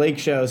for the Lake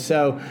Show.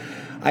 So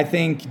I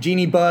think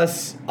Jeannie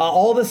Buss,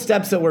 all the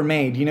steps that were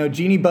made,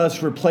 Jeannie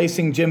Buss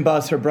replacing Jim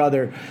Buss, her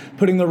brother,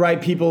 putting the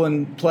right people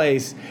in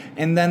place,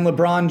 and then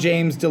LeBron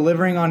James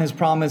delivering on his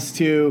promise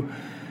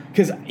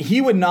because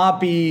he would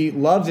not be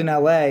loved in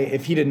LA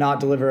if he did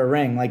not deliver a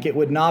ring. Like, it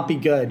would not be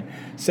good.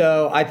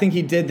 So I think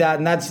he did that,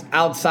 and that's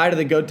outside of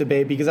the GOAT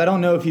debate, because I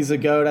don't know if he's a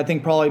GOAT. I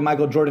think probably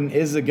Michael Jordan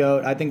is the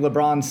GOAT. I think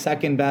LeBron's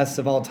second best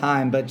of all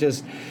time, but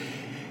just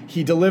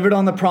he delivered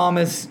on the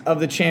promise of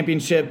the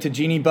championship to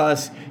Jeannie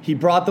Buss. He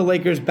brought the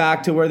Lakers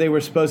back to where they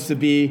were supposed to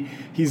be.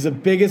 He's the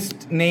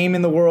biggest name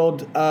in the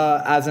world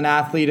as an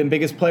athlete and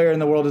biggest player in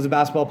the world as a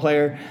basketball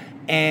player.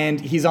 And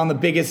he's on the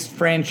biggest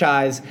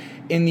franchise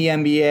in the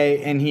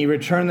NBA, and he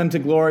returned them to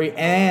glory.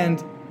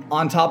 And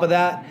on top of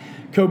that,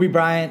 Kobe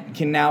Bryant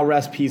can now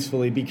rest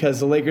peacefully because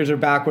the Lakers are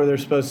back where they're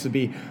supposed to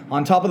be.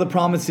 On top of the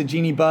promise to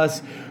Jeannie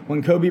Buss,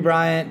 when Kobe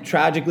Bryant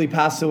tragically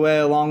passed away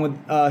along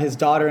with his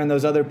daughter and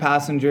those other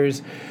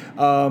passengers,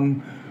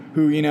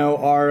 who,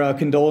 our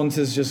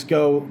condolences just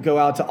go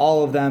out to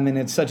all of them, and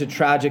it's such a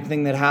tragic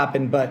thing that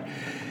happened. But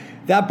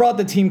that brought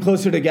the team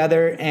closer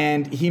together,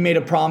 and he made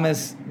a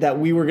promise that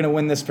we were going to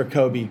win this for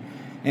Kobe.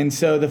 And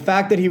so the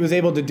fact that he was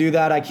able to do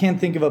that, I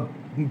can't think of a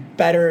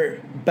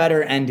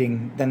better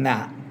ending than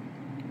that.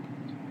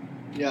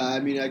 Yeah, I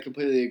mean, I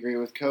completely agree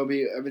with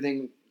Kobe.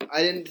 Everything.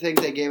 I didn't think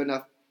they gave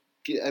enough.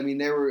 I mean,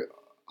 they were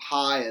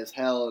high as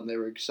hell, and they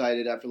were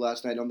excited after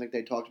last night. I don't think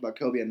they talked about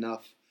Kobe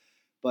enough.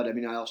 But, I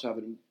mean, I also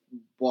haven't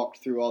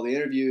walked through all the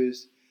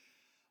interviews.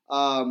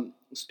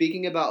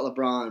 Speaking about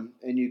LeBron,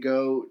 and you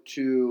go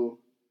to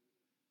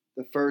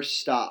the first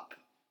stop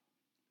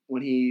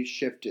when he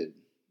shifted.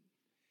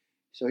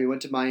 So he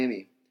went to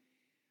Miami.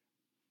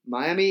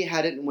 Miami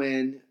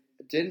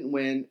didn't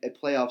win a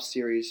playoff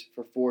series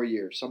for 4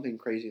 years, something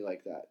crazy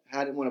like that.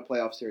 Hadn't won a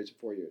playoff series in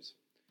 4 years.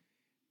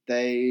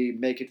 They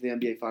make it to the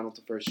NBA Finals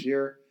the first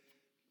year.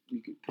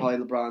 Probably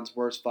LeBron's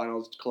worst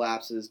finals,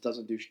 collapses,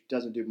 doesn't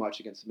do much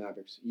against the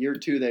Mavericks. Year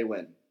 2, they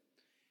win.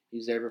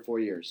 He's there for 4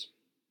 years.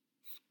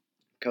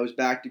 Goes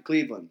back to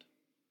Cleveland.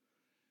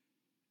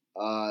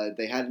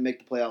 They hadn't make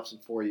the playoffs in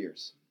 4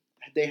 years.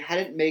 They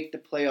hadn't make the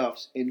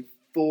playoffs in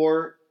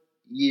 4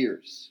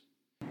 years.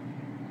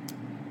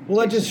 Well,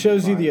 that just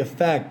shows you the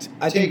effect.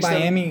 I think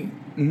Miami.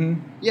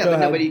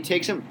 Yeah, but he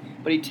takes him.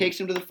 But he takes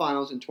him to the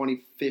finals in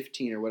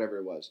 2015 or whatever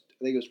it was. I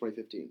think it was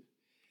 2015.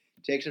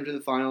 Takes him to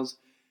the finals.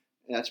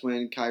 And that's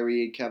when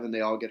Kyrie and Kevin,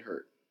 they all get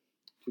hurt.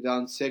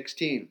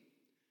 2016,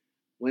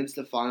 wins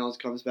the finals,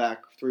 comes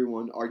back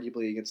 3-1,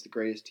 arguably against the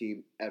greatest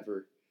team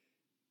ever.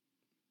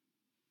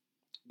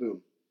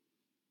 Boom.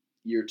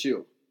 Year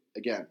 2,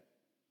 again,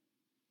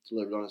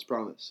 delivered on his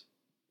promise.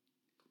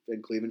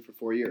 In Cleveland for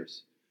 4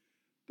 years.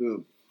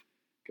 Boom.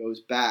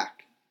 Goes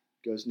back.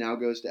 Goes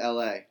to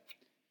LA.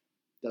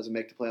 Doesn't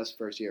make the playoffs the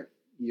first year.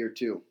 Year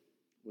 2,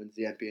 wins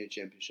the NBA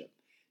championship.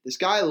 This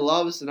guy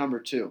loves the number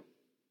 2.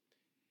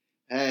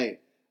 Hey,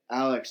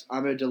 Alex,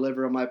 I'm going to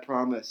deliver on my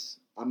promise.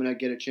 I'm going to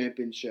get a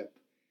championship.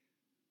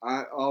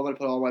 I'm going to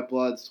put all my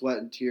blood, sweat,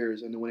 and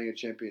tears into winning a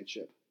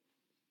championship.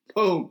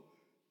 Boom.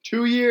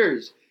 2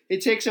 years.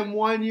 It takes him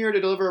 1 year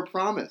to deliver a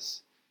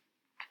promise.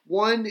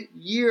 1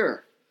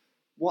 year.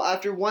 Well,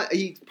 after one,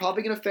 he's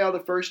probably going to fail the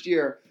first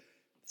year.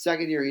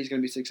 Second year, he's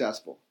going to be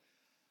successful.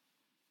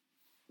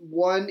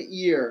 1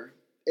 year.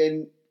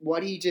 And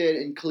what he did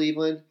in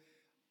Cleveland,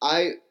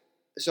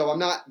 so I'm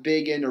not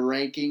big into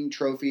ranking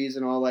trophies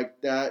and all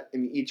like that. I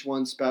mean, each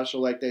one's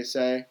special, like they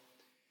say.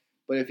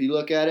 But if you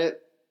look at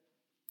it,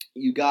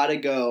 you got to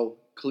go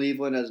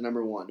Cleveland as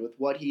number 1. With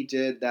what he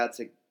did, that's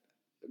a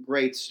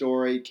great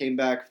story. Came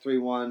back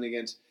 3-1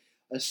 against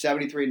a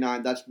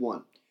 73-9. That's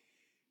 1.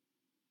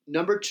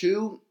 Number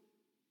 2,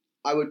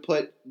 I would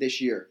put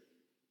this year.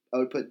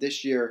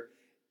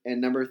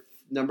 And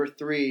number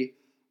 3,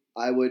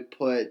 I would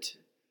put.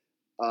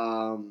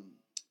 I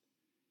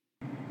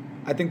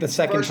think the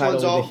second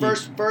title.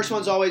 First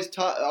one's always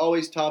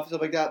tough,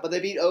 stuff like that. But they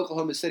beat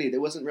Oklahoma City.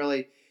 There wasn't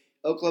really.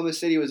 Oklahoma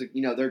City was,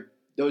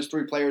 those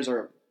 3 players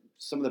are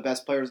some of the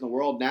best players in the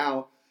world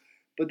now,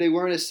 but they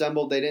weren't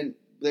assembled. They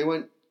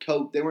weren't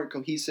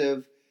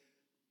cohesive.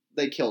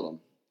 They killed them.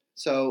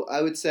 So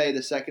I would say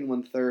the second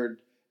one, third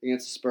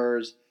against the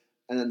Spurs,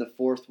 and then the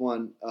fourth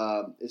one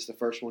is the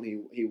first one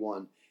he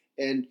won.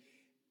 And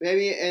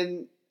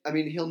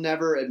he'll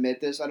never admit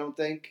this, I don't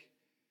think.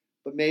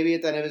 But maybe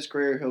at the end of his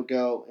career, he'll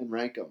go and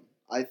rank them.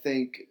 I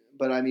think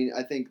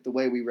the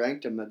way we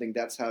ranked them, I think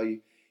that's how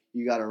you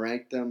got to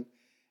rank them.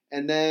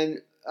 And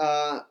then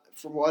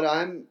from what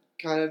I'm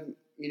kind of,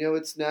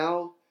 it's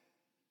now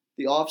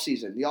the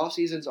offseason. The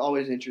offseason's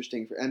always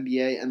interesting for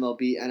NBA,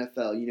 MLB,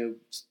 NFL.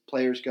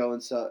 Players go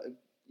and stuff.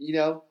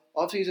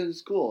 Offseason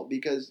is cool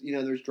because,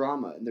 there's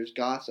drama and there's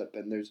gossip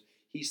and there's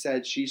he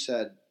said, she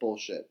said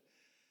bullshit.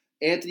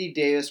 Anthony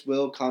Davis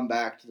will come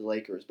back to the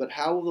Lakers. But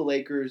how will the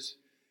Lakers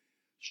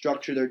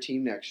structure their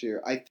team next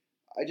year? I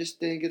just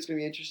think it's going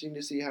to be interesting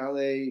to see how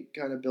they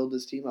kind of build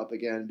this team up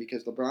again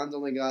because LeBron's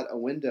only got a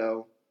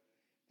window.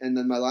 And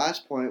then my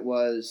last point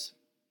was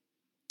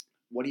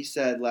what he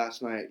said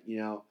last night.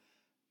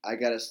 I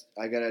got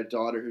a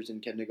daughter who's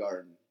in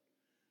kindergarten.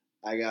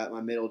 I got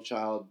my middle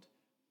child,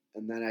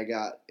 and then I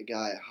got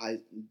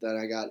then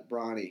I got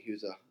Bronny,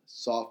 who's a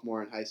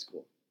sophomore in high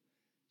school.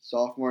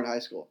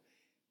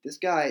 This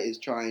guy is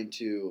trying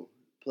to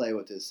play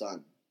with his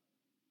son.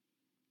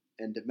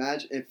 And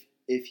imagine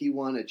if he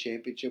won a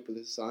championship with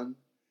his son,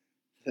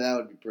 that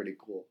would be pretty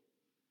cool.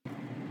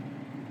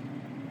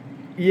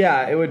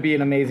 Yeah, it would be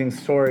an amazing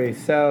story.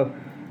 So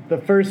the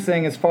first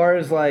thing, as far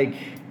as I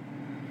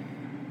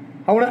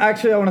want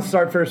to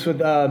start first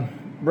with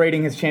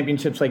rating his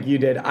championships like you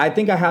did. I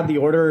think I have the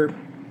order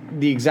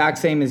the exact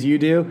same as you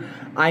do.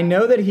 I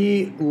know that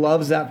he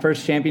loves that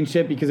first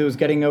championship because it was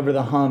getting over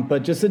the hump,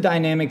 but just the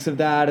dynamics of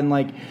that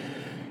and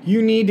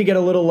you need to get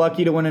a little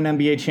lucky to win an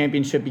NBA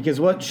championship because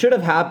what should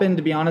have happened,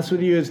 to be honest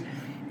with you, is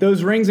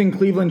those rings in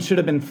Cleveland should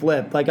have been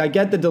flipped. I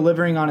get the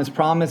delivering on his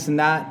promise, and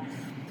that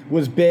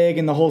was big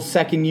and the whole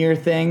second year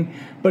thing,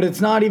 but it's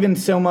not even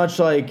so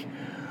much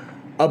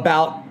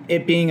about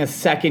it being a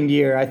second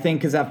year, I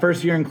think, because that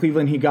first year in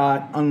Cleveland he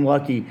got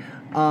unlucky.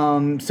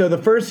 So the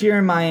first year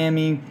in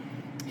Miami,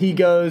 he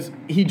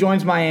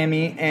joins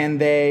Miami, and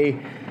they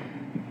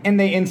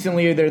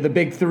instantly, they're the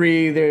big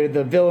 3, they're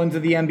the villains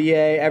of the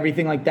NBA,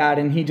 everything like that,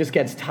 and he just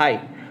gets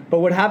tight. But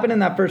what happened in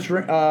that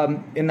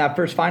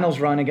first finals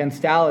run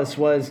against Dallas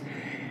was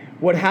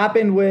what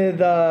happened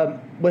with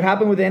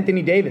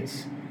Anthony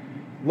Davis.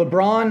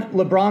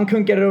 LeBron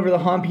couldn't get it over the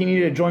hump. He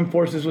needed to join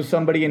forces with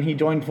somebody, and he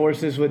joined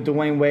forces with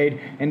Dwayne Wade.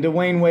 And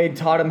Dwayne Wade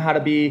taught him how to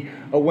be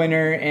a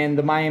winner, and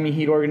the Miami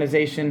Heat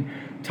organization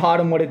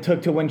taught him what it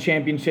took to win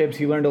championships.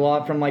 He learned a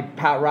lot from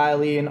Pat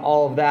Riley and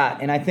all of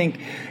that. And I think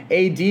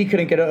AD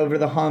couldn't get it over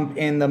the hump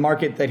in the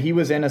market that he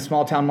was in, a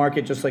small town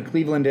market just like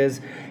Cleveland is,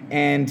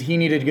 and he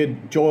needed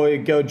to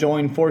go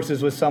join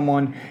forces with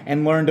someone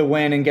and learn to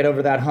win and get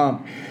over that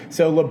hump.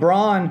 So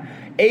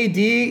AD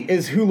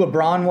is who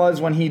LeBron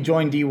was when he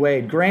joined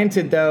D-Wade.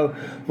 Granted, though,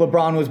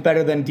 LeBron was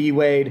better than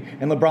D-Wade,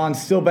 and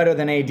LeBron's still better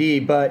than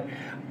AD, but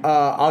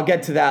I'll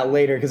get to that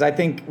later because I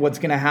think what's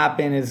going to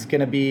happen is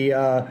going to be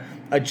a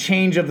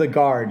change of the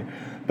guard.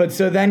 But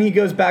so then he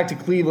goes back to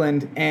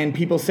Cleveland, and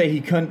people say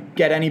he couldn't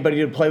get anybody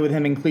to play with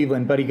him in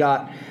Cleveland, but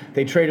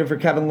they traded for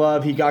Kevin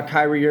Love. He got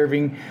Kyrie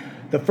Irving.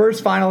 The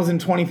first finals in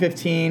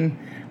 2015,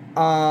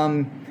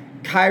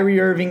 Kyrie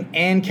Irving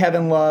and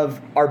Kevin Love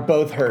are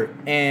both hurt,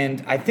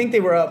 and I think they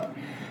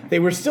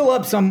were still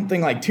up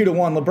something like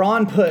 2-1.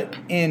 LeBron put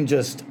in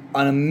just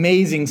an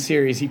amazing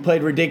series. He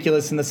played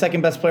ridiculous, and the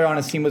second best player on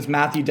his team was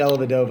Matthew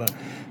Dellavedova.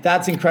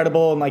 That's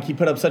incredible, and like he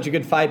put up such a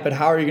good fight, but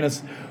how are you going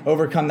to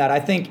overcome that? I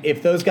think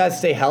if those guys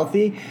stay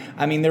healthy,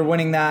 I mean, they're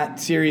winning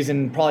that series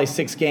in probably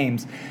 6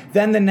 games.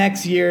 Then the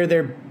next year,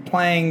 they're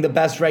playing the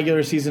best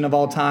regular season of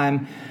all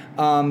time,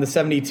 the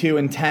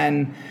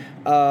 72-10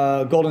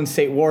 Golden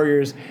State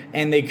Warriors,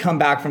 and they come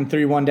back from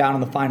 3-1 down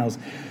in the finals.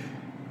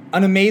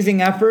 An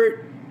amazing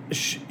effort,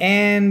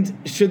 and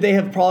should they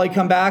have probably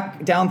come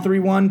back down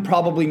 3-1?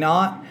 Probably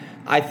not.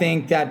 I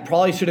think that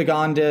probably should have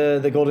gone to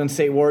the Golden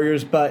State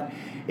Warriors, but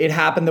it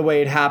happened the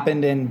way it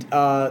happened, and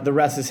the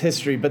rest is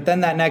history. But then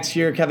that next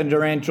year, Kevin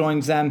Durant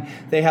joins them.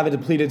 They have a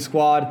depleted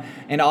squad,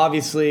 and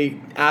obviously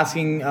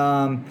asking,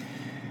 trying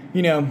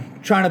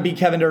to beat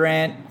Kevin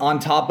Durant on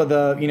top of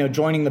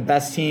joining the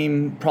best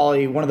team,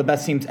 probably one of the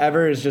best teams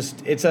ever, is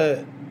just it's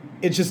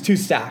just too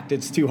stacked.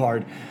 It's too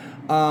hard.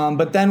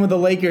 But then with the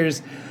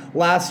Lakers,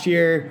 last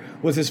year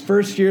was his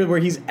first year where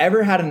he's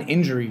ever had an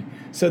injury.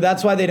 So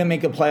that's why they didn't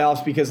make the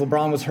playoffs, because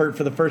LeBron was hurt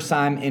for the first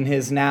time in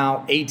his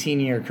now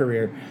 18-year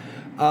career.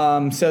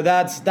 So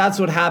that's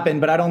what happened,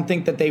 but I don't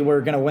think that they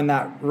were going to win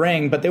that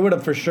ring, but they would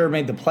have for sure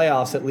made the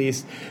playoffs at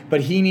least.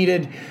 But he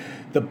needed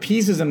the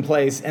pieces in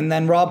place, and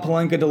then Rob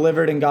Pelinka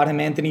delivered and got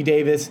him Anthony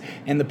Davis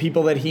and the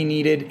people that he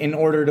needed in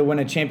order to win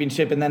a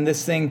championship. And then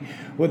this thing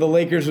with the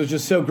Lakers was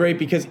just so great,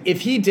 because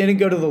if he didn't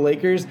go to the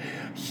Lakers,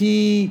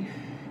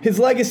 his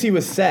legacy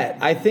was set.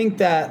 I think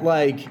that,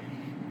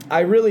 I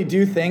really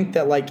do think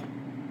that,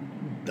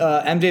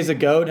 MJ's a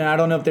GOAT, and I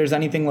don't know if there's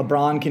anything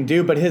LeBron can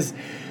do, but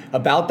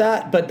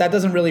that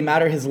doesn't really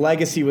matter. His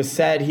legacy was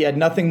set. He had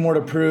nothing more to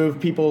prove.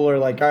 People are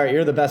like, all right,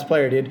 you're the best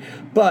player, dude.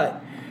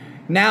 But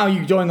now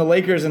you join the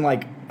Lakers and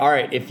all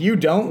right, if you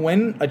don't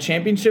win a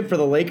championship for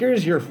the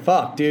Lakers, you're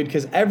fucked, dude,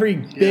 because every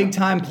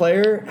big-time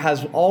player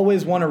has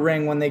always won a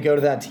ring when they go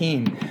to that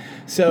team.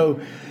 So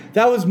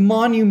that was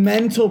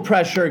monumental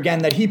pressure, again,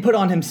 that he put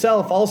on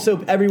himself.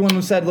 Also,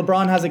 everyone said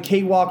LeBron has a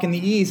cakewalk in the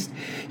East.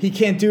 He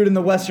can't do it in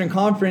the Western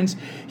Conference.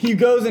 He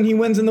goes and he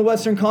wins in the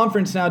Western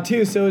Conference now,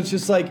 too. So it's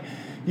just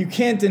you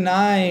can't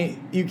deny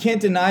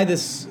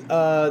this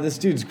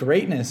dude's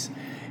greatness.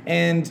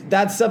 And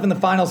that stuff in the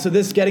finals. So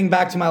this, getting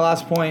back to my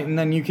last point, and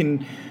then you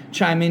can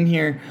chime in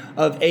here,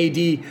 of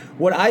AD.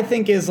 What I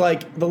think is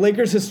the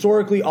Lakers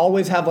historically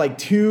always have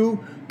 2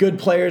 good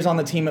players on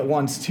the team at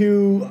once,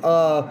 2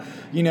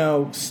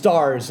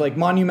 stars,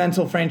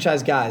 monumental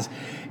franchise guys.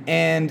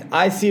 And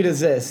I see it as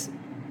this: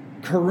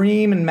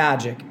 Kareem and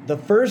Magic. The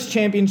first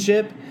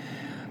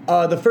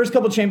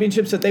couple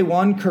championships that they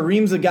won,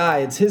 Kareem's the guy.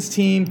 It's his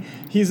team.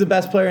 He's the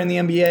best player in the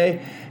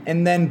NBA.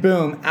 And then,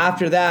 boom,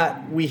 after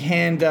that, we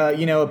hand,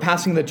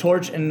 passing the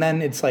torch, and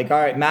then it's all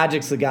right,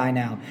 Magic's the guy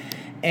now.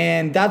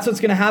 And that's what's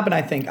going to happen,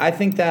 I think. I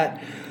think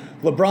that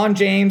LeBron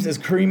James is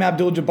Kareem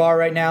Abdul-Jabbar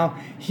right now.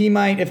 He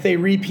might, if they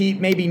repeat,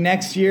 maybe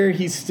next year,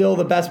 he's still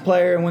the best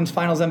player and wins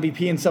Finals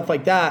MVP and stuff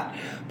like that.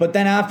 But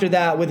then after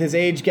that, with his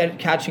age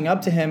catching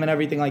up to him and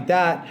everything like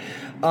that,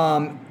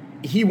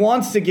 he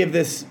wants to give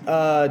this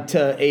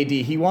to AD.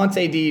 He wants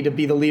AD to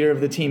be the leader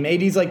of the team.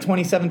 AD's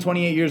 27,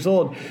 28 years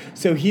old,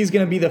 so he's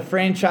going to be the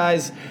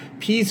franchise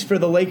piece for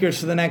the Lakers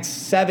for the next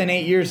 7,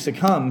 8 years to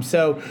come.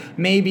 So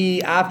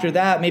maybe after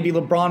that, maybe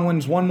LeBron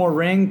wins one more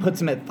ring, puts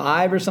him at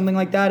 5 or something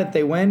like that if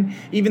they win,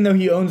 even though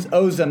he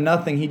owes them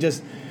nothing.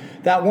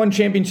 That one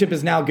championship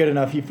is now good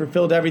enough. He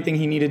fulfilled everything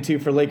he needed to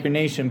for Laker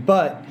Nation.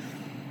 But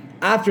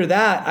after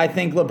that, I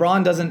think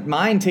LeBron doesn't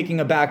mind taking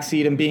a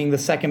backseat and being the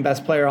second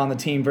best player on the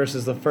team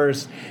versus the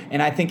first.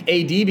 And I think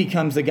AD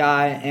becomes the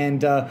guy,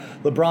 and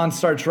LeBron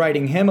starts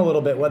writing him a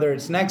little bit, whether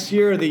it's next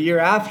year or the year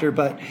after.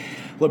 But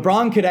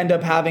LeBron could end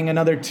up having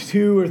another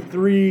 2 or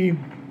 3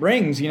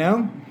 rings,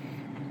 And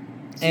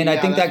I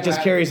think that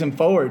just carries him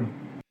forward.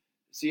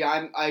 See,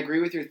 I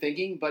agree with your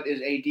thinking, but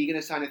is AD going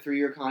to sign a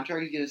 3-year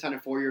contract? He's going to sign a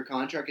 4-year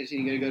contract? Is he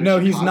going to go to No,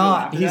 Chicago he's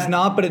not. after He's that?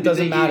 not, but it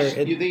doesn't matter.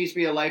 You think he should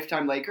be a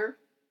lifetime Laker?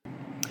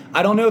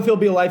 I don't know if he'll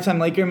be a lifetime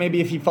Laker,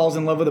 maybe if he falls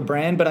in love with a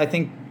brand, but I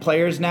think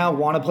players now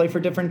want to play for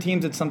different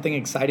teams. It's something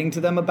exciting to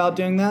them about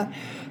doing that.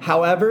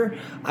 However,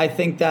 I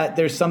think that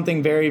there's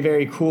something very,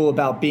 very cool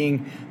about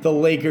being the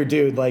Laker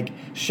dude.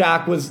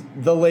 Shaq was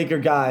the Laker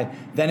guy.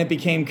 Then it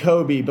became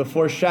Kobe.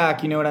 Before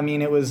Shaq, you know what I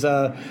mean? It was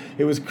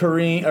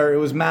Kareem, or it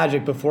was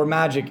Magic. Before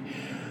Magic,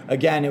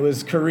 again, it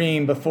was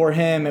Kareem. Before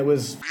him, it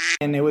was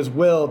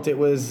Wilt. It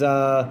was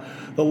the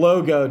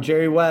logo,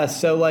 Jerry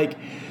West. So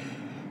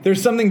there's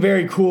something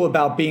very cool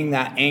about being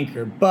that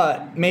anchor,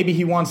 but maybe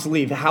he wants to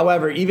leave.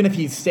 However, even if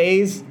he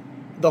stays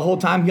the whole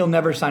time, he'll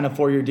never sign a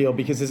 4-year deal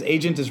because his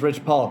agent is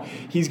Rich Paul.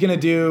 He's going to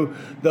do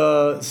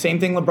the same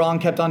thing LeBron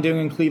kept on doing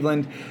in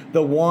Cleveland,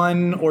 the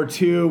 1 or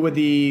 2 with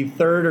the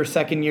 3rd or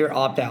 2nd year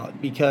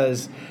opt-out,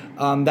 because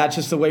That's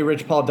just the way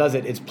Rich Paul does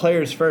it. It's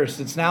players first.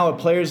 It's now a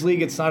players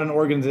league. It's not an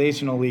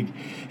organizational league.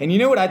 And you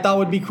know what I thought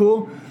would be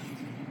cool?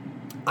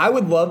 I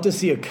would love to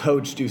see a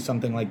coach do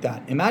something like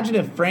that. Imagine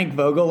if Frank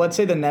Vogel, let's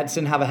say the Nets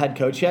didn't have a head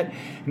coach yet.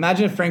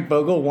 Imagine if Frank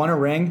Vogel won a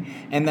ring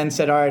and then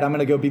said, all right, I'm going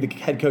to go be the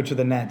head coach of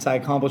the Nets. I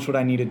accomplished what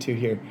I needed to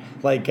here.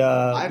 Like,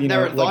 I've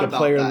never thought like a about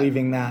player that.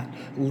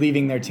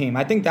 leaving their team.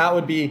 I think that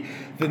would be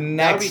the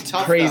next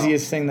tough,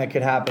 craziest thing that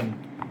could happen.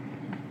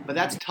 But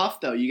that's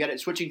tough, though. You got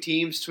it switching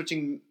teams,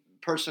 switching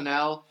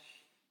personnel.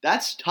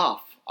 That's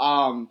tough.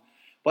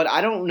 But I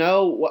don't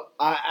know.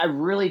 I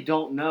really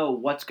don't know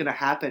what's going to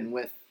happen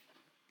with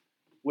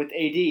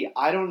AD.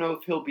 I don't know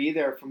if he'll be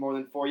there for more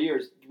than 4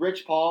 years.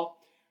 Rich Paul,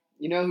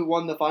 you know who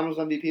won the Finals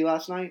MVP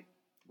last night?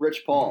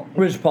 Rich Paul.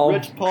 Rich Paul.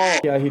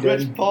 Yeah, he did.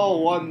 Rich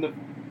Paul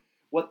won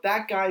what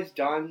that guy's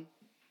done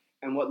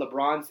and what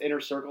LeBron's inner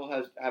circle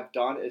have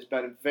done has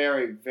been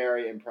very,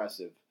 very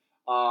impressive.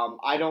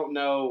 I don't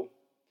know.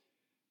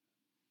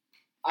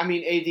 I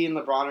mean, AD and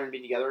LeBron are going to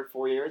be together in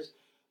 4 years.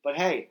 But,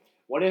 hey,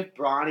 what if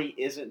Bronny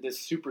isn't this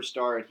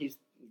superstar and he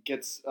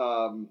gets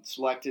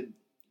selected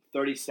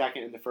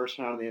 32nd in the first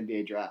round of the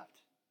NBA draft?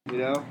 You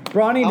know?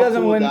 Bronny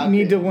doesn't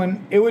need to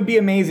win. It would be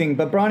amazing,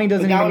 but Bronny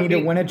doesn't even need to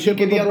win a chip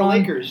with LeBron. He could be on the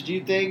Lakers. Do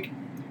you think?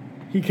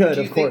 He could,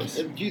 of course.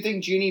 Do you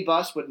think Jeannie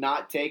Buss would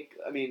not take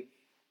 – I mean,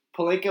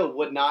 Pelinka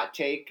would not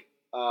take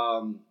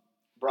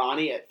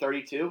Bronny at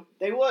 32?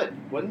 They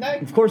would, wouldn't they?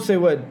 Of course they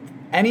would.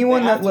 Any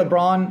team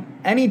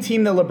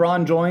that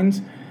LeBron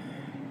joins,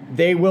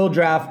 they will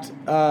draft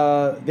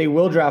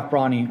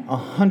Bronny.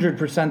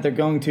 100% they're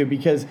going to,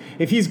 because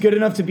if he's good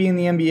enough to be in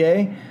the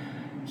NBA,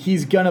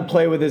 he's going to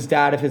play with his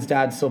dad if his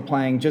dad's still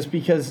playing, just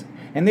because.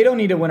 And they don't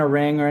need to win a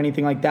ring or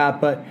anything like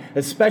that, but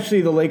especially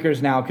the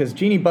Lakers now, because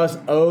Jeannie Buss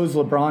owes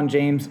LeBron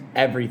James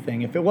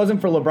everything. If it wasn't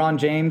for LeBron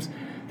James,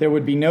 there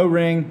would be no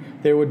ring,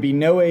 there would be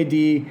no AD.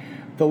 The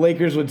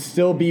Lakers would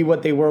still be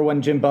what they were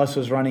when Jim Buss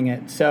was running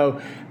it.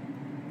 So,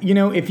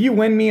 if you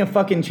win me a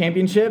fucking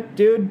championship,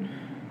 dude,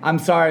 I'm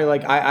sorry,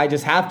 I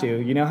just have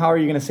to. How are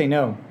you going to say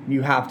no?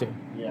 You have to.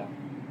 Yeah.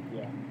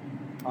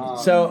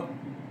 So,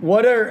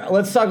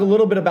 let's talk a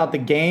little bit about the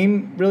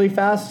game really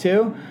fast,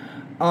 too.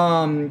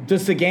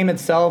 Just the game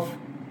itself.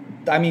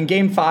 I mean,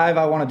 Game 5,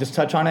 I want to just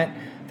touch on it.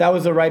 That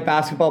was the right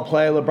basketball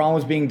play. LeBron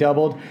was being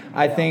doubled.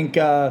 I think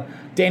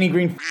Danny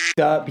Green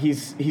f***ed up.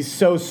 He's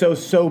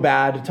so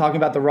bad. Talking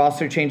about the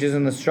roster changes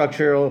and the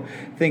structural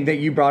thing that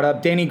you brought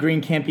up. Danny Green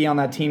can't be on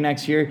that team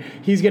next year.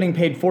 He's getting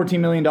paid $14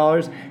 million.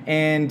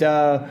 And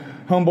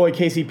homeboy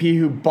KCP,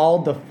 who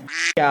balled the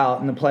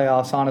out in the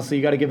playoffs, honestly,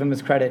 you got to give him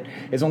his credit,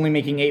 is only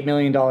making $8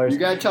 million. You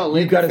got to tell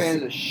Lakers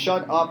fans to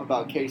shut up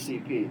about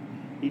KCP.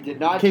 He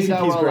did not do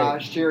that well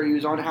last year. He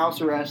was on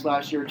house arrest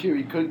last year, too.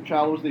 He couldn't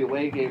travel to the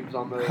away games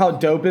on the... How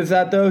dope is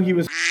that, though? He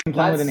was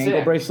playing with an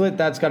ankle bracelet.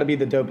 That's got to be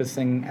the dopest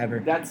thing ever.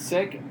 That's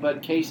sick,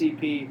 but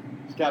KCP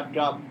stepped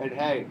up. And,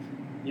 hey,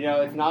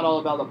 it's not all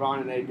about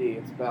LeBron and AD.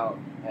 It's about,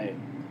 hey,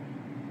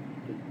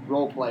 the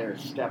role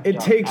players stepped up.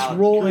 It takes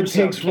role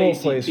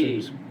players.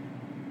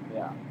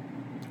 Yeah.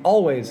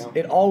 Always.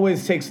 It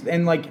always takes...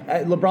 And,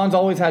 LeBron's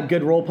always had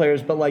good role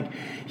players, but,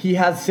 he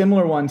has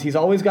similar ones. He's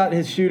always got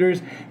his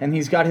shooters, and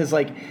he's got his,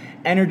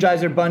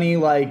 Energizer Bunny,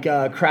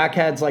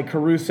 crackheads like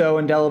Caruso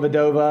and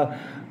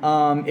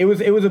Dellavedova. It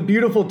was a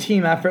beautiful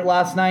team effort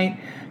last night.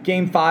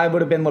 Game 5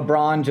 would have been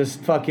LeBron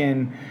just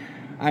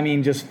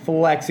just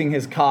flexing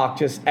his cock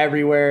just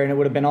everywhere, and it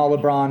would have been all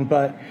LeBron.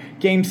 But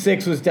Game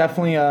 6 was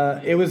definitely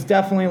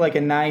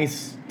a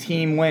nice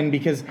team win,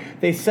 because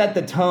they set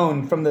the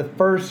tone from the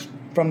first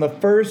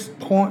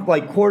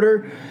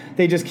quarter.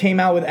 They just came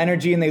out with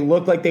energy, and they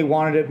looked like they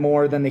wanted it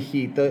more than the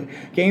Heat. The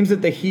games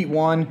that the Heat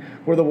won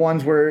were the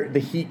ones where the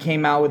Heat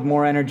came out with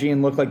more energy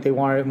and looked like they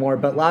wanted it more.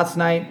 But last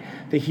night,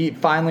 the Heat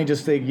finally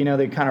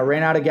they kind of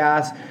ran out of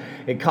gas.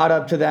 It caught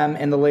up to them,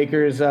 and the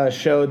Lakers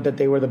showed that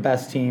they were the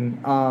best team.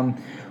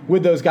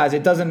 With those guys,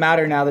 it doesn't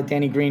matter now that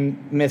Danny Green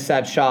missed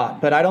that shot.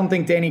 But I don't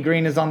think Danny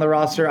Green is on the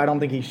roster. I don't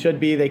think he should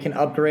be. They can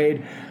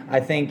upgrade. I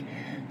think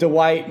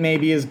Dwight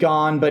maybe is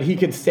gone, but he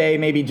could stay.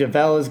 Maybe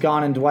JaVale is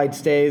gone and Dwight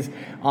stays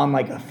on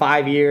a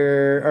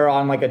 5-year or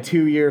on a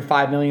 2-year,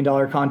 $5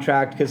 million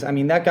contract. Because,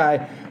 that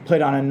guy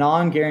played on a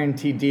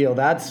non-guaranteed deal.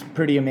 That's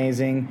pretty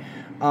amazing.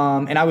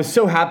 And I was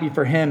so happy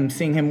for him,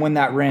 seeing him win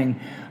that ring.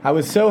 I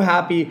was so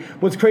happy.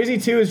 What's crazy,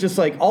 too, is just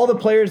all the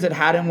players that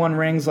hadn't won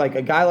rings, a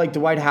guy like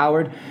Dwight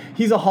Howard,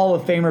 he's a Hall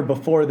of Famer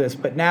before this,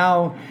 but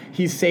now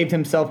he's saved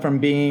himself from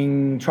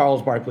being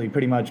Charles Barkley,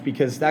 pretty much,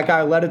 because that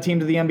guy led a team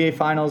to the NBA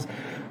Finals,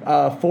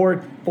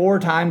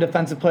 four-time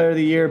Defensive Player of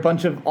the Year, a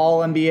bunch of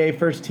all-NBA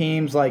first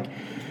teams,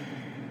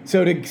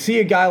 So to see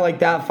a guy like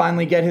that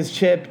finally get his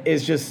chip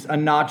is just a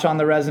notch on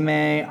the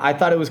resume. I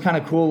thought it was kind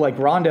of cool,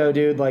 Rondo,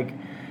 dude,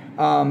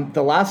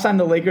 the last time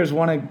the Lakers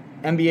won an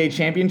NBA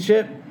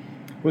championship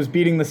was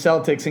beating the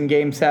Celtics in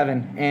Game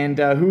 7. And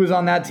who was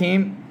on that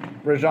team?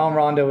 Rajon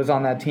Rondo was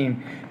on that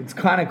team. It's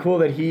kind of cool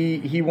that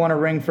he won a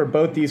ring for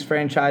both these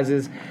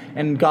franchises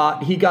and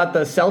he got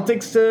the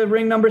Celtics to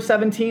ring number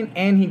 17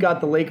 and he got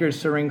the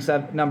Lakers to ring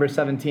number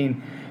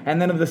 17.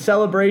 And then of the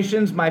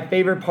celebrations, my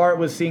favorite part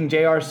was seeing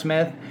J.R.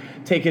 Smith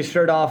take his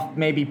shirt off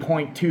maybe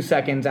 0.2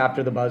 seconds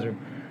after the buzzer.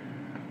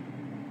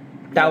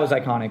 That was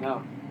iconic.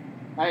 No.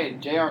 Hey,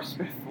 J.R.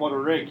 Smith won a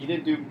ring. He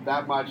didn't do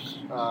that much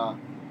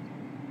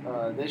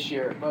this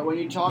year. But when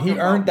you talk He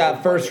about earned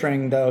that first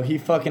ring, though. He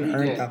fucking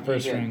earned that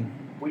first ring.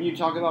 When you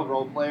talk about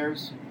role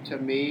players, to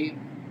me,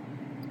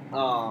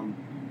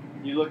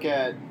 you look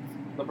at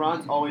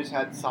LeBron's always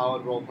had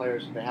solid role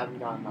players. They haven't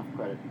gotten enough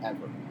credit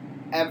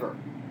ever.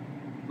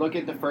 Look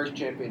at the first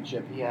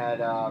championship. He had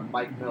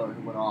Mike Miller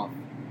who went off,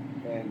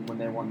 and when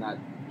they won that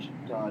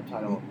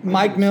title,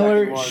 Mike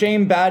Miller,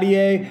 Shane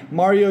Battier,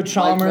 Mario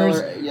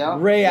Chalmers,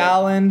 Ray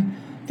Allen.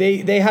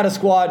 They had a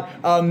squad.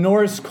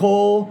 Norris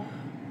Cole.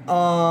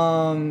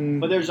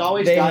 But there's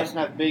always guys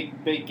that have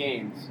big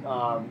games.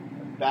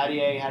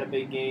 Battier had a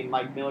big game.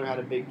 Mike Miller had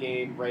a big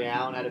game. Ray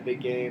Allen had a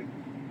big game.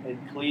 In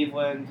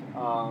Cleveland,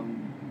 I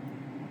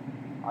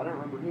don't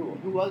remember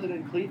who was it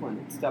in Cleveland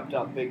that stepped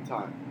up big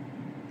time.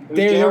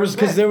 There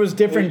was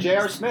different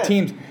J.R. Smith.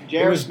 teams.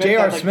 It was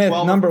J.R. Smith,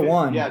 number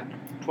 1. Yeah,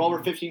 12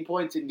 or 15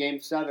 points in Game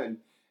 7,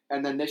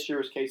 and then this year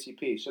was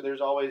KCP. So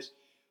there's always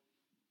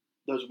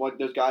those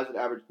guys that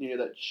average,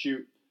 that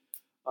shoot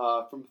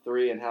from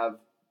 3 and have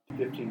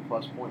 15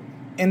 plus points.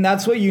 And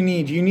that's what you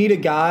need. You need a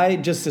guy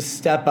just to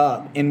step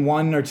up in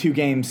 1 or 2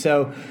 games.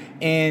 So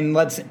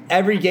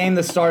every game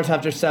the stars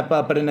have to step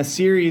up, but in a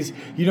series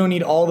you don't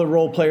need all the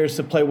role players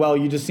to play well.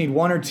 You just need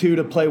 1 or 2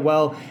 to play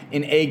well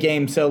in a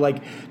game. So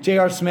like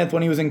J.R. Smith,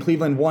 when he was in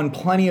Cleveland, won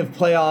plenty of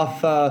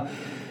playoff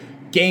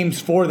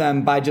games for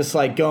them by just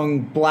like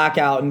going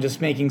blackout and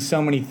just making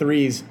so many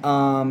threes.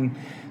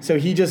 So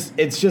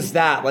it's just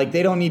that. Like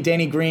they don't need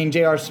Danny Green,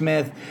 J.R.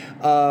 Smith,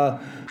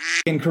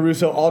 and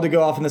Caruso all to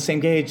go off on the same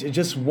page. It's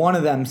just one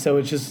of them. So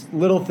it's just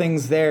little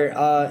things there.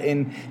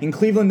 In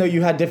Cleveland, though,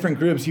 you had different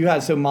groups.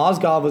 So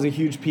Mozgov was a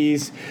huge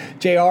piece.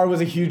 JR was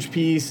a huge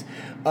piece.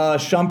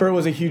 Shumpert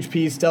was a huge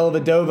piece.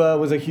 Dellavedova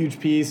was a huge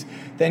piece.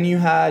 Then you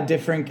had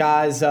different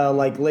guys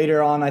like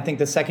later on, I think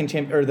the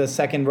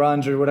second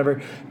runs or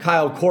whatever,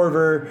 Kyle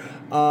Korver.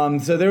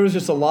 So there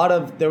was a lot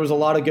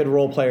of good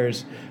role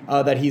players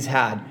that he's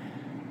had.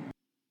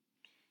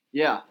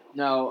 Yeah.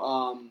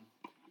 No.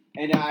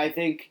 And I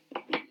think,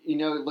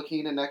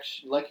 looking to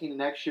next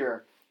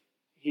year,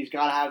 he's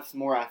got to have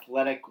some more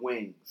athletic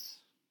wings.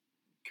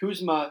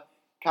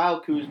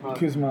 Kyle Kuzma.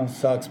 Kuzma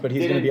sucks, but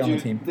he's going to be on the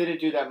team.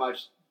 Didn't do that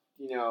much,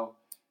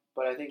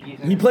 but I think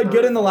he played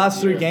good in the last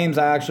 3 games.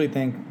 I actually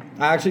think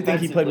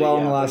he played well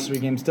in the last 3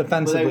 games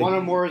defensively. But they want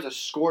him more as a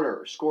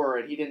scorer,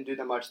 and he didn't do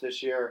that much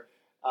this year.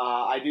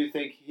 I do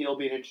think he'll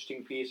be an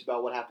interesting piece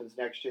about what happens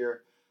next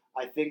year.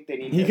 I think they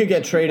need. He could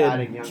get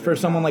traded for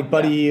someone like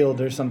Buddy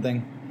Hield or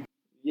something.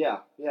 Yeah.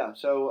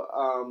 So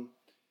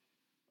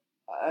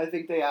I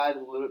think they add a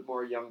little bit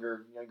more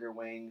younger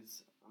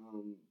wings,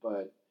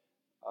 but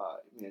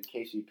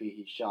KCP,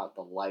 he shot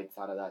the lights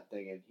out of that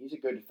thing, and he's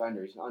a good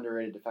defender. He's an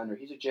underrated defender.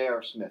 He's a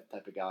J.R. Smith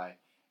type of guy,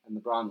 and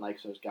LeBron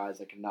likes those guys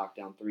that can knock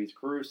down threes.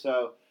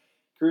 Caruso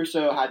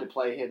had to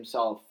play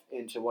himself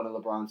into one of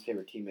LeBron's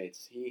favorite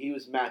teammates. He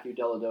was Matthew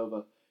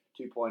Dellavedova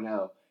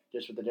 2.0,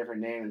 just with a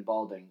different name and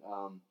balding.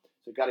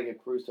 So got to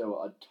give Caruso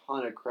a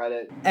ton of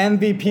credit.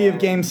 MVP of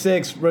Game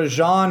 6,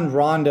 Rajon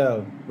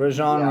Rondo.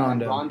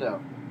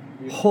 Rondo.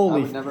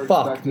 Holy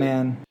fuck,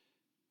 man!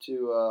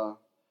 To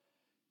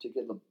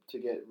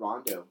get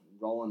Rondo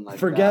rolling like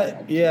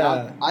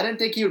that. I didn't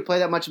think he would play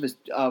that much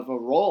of a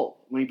role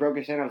when he broke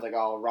his hand. I was like,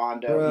 oh,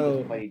 Rondo, he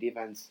doesn't play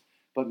defense.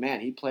 But man,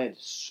 he played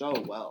so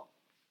well.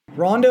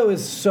 Rondo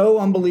is so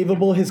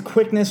unbelievable. His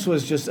quickness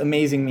was just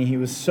amazing me. He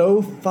was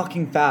so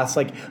fucking fast.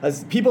 Like,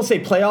 as people say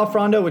playoff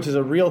Rondo, which is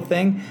a real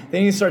thing, they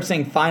need to start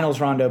saying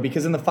finals Rondo,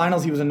 because in the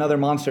finals he was another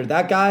monster.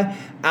 That guy,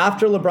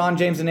 after LeBron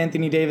James and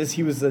Anthony Davis,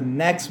 he was the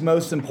next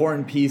most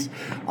important piece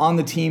on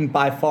the team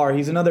by far.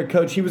 He's another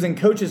coach. He was in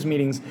coaches'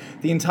 meetings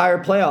the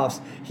entire playoffs.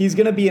 He's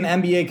going to be an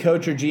NBA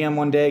coach or GM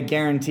one day,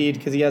 guaranteed,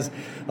 because he has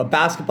a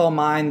basketball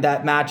mind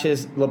that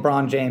matches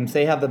LeBron James.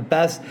 They have the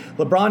best.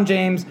 LeBron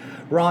James,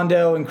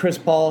 Rondo, and Chris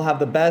Paul have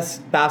the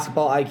best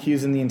basketball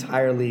IQs in the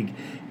entire league.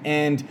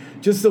 And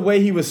just the way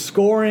he was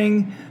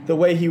scoring, the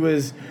way he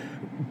was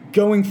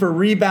going for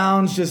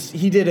rebounds, just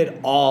he did it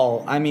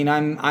all. I mean,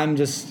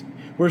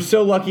 we're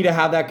so lucky to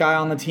have that guy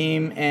on the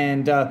team,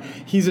 and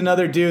he's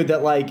another dude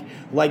that like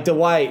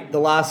Dwight, the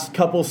last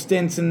couple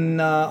stints on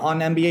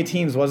NBA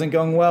teams wasn't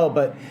going well,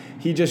 but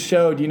he just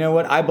showed, you know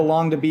what, I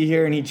belong to be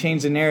here, and he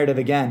changed the narrative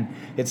again.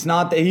 It's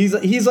not that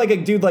he's like a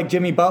dude like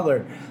Jimmy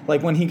Butler.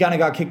 Like when he kind of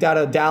got kicked out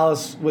of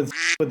Dallas with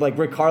like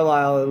Rick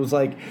Carlisle, it was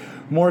like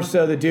more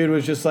so the dude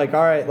was just like,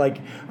 all right, like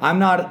I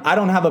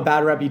don't have a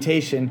bad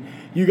reputation.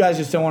 You guys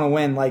just don't want to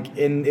win. Like,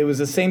 and it was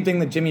the same thing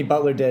that Jimmy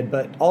Butler did.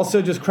 But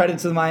also just credit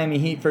to the Miami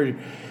Heat for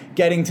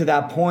getting to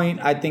that point.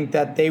 I think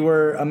that they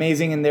were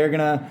amazing, and they're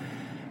gonna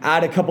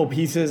add a couple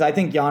pieces. I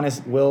think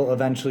Giannis will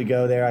eventually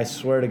go there, I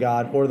swear to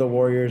God, or the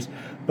Warriors.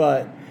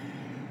 But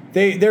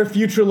their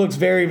future looks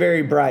very,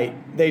 very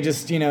bright. They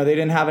just, they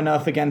didn't have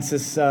enough against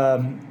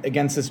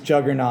this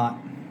juggernaut.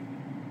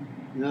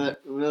 No,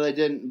 they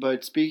didn't.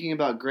 But speaking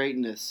about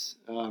greatness,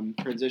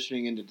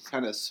 transitioning into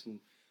tennis,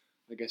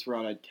 I guess we're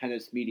on a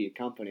tennis media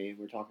company.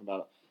 We're talking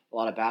about a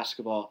lot of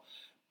basketball,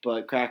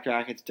 but Cracked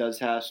Rackets does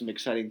have some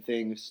exciting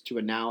things to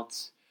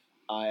announce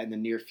in the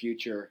near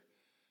future.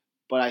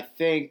 But I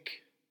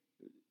think,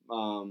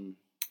 in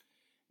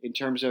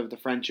terms of the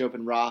French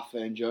Open, Rafa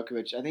and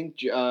Djokovic, I think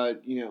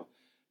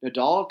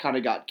Nadal kind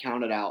of got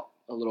counted out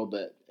a little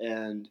bit,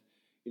 and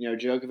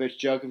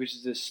Djokovic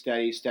is this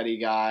steady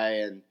guy,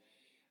 and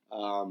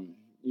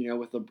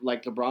with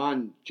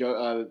LeBron,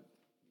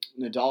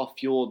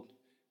 Nadal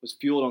was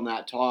fueled on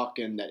that talk,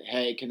 and that,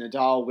 hey, can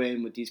Nadal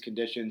win with these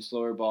conditions,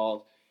 slower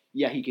balls?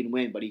 Yeah, he can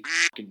win, but he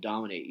can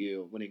dominate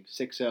you, winning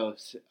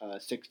 6-0,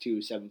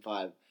 6-2,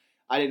 7-5.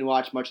 I didn't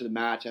watch much of the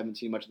match. I haven't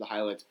seen much of the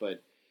highlights,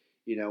 but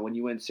when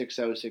you win 6-0,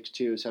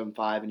 6-2,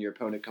 7-5, and your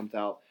opponent comes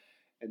out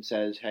and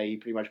says, hey, he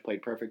pretty much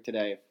played perfect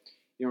today,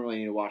 you don't really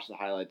need to watch the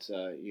highlights.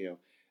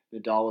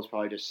 Nadal was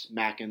probably just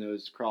smacking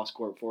those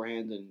cross-court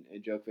forehands, and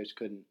Djokovic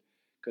couldn't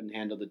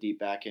handle the deep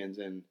backhands,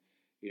 and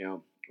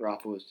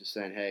Rafa was just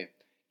saying, hey,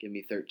 give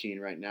me 13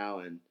 right now,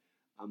 and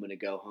I'm going to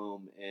go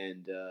home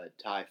and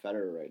tie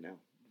Federer right now,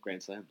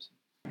 Grand Slams.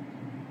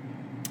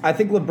 I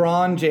think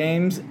LeBron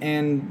James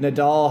and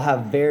Nadal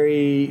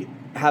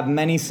have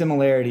many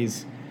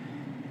similarities.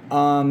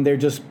 They're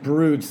just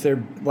brutes.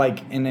 They're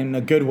in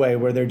a good way,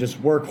 where they're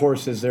just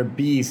workhorses. They're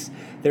beasts.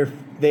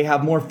 They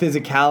have more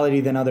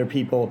physicality than other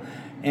people.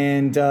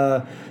 And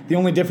the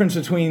only difference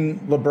between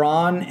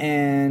LeBron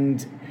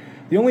and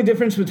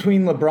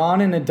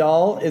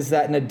Nadal is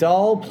that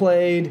Nadal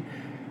played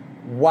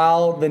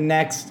while the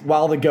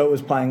GOAT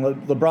was playing.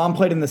 LeBron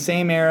played in the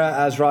same era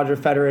as Roger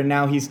Federer, and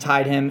now he's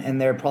tied him,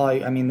 and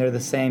they're the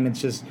same.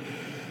 It's just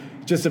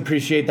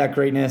appreciate that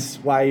greatness.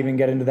 Why even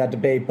get into that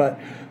debate? But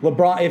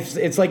LeBron,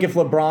 it's like if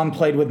LeBron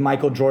played with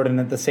Michael Jordan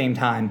at the same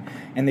time,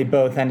 and they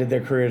both ended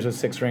their careers with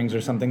 6 rings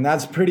or something.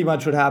 That's pretty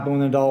much what happened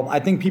with Nadal. I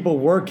think people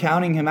were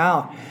counting him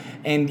out,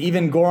 and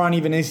even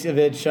Goran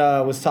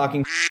Ivanisevic was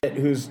talking shit,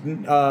 who's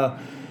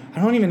I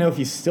don't even know if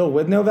he's still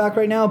with Novak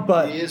right now,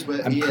 but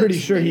I'm pretty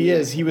sure he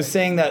is. He was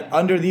saying that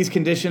under these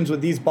conditions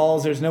with these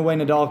balls, there's no way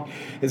Nadal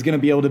is going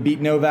to be able to beat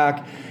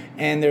Novak,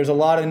 and there's a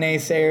lot of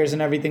naysayers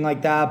and everything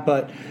like that,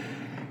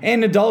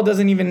 and Nadal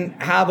doesn't even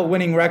have a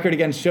winning record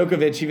against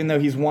Djokovic, even though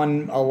he's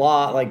won a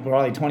lot,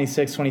 probably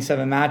 26,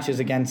 27 matches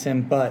against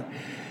him. But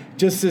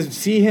just to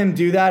see him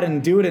do that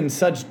and do it in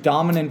such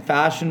dominant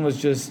fashion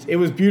was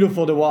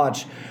beautiful to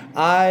watch.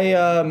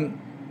 I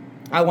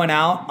went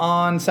out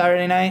on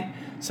Saturday night,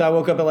 so I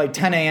woke up at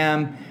 10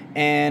 a.m.,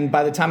 and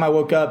by the time I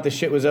woke up, the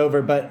shit was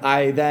over. But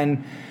I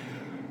then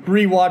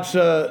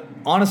rewatched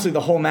honestly the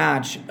whole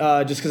match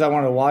just because I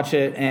wanted to watch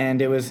it, and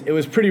it was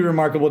pretty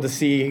remarkable to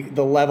see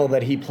the level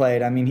that he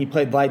played. I mean, he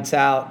played lights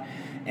out,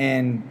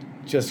 and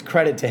just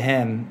credit to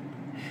him.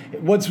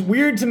 What's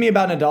weird to me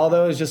about Nadal,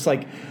 though, is just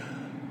 7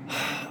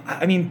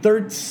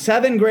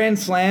 Grand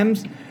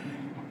Slams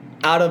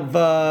out of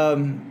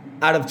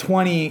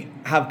 20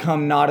 have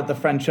come not at the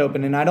French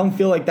Open, and I don't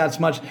feel like that's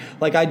much.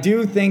 I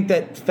do think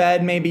that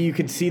Fed, maybe you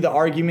could see the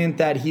argument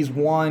that he's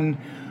won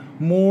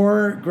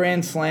more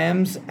Grand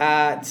Slams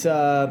at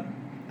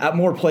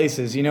more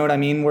places, you know what I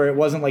mean? Where it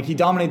wasn't he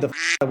dominated the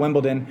at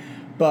Wimbledon,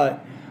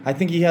 but I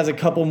think he has a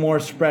couple more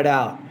spread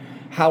out.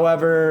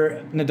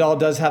 However, Nadal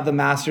does have the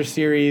Master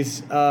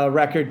Series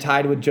record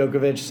tied with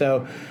Djokovic,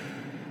 so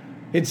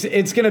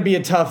it's going to be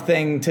a tough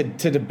thing to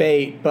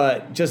debate.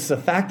 But just the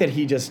fact that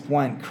he just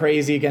went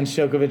crazy against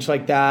Djokovic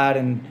like that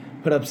and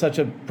put up such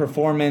a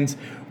performance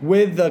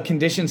with the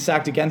conditions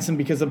stacked against him,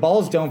 because the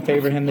balls don't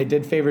favor him, they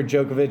did favor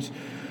Djokovic.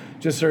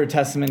 Just a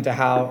testament to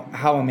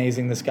how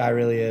amazing this guy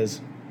really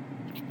is.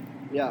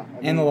 Yeah.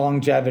 And the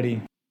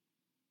longevity.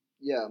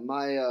 Yeah,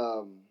 I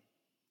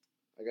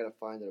gotta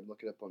find it. I'm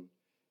looking up on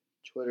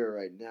Twitter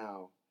right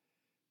now.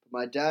 But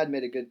my dad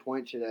made a good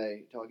point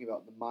today, talking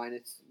about the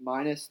minus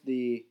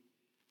the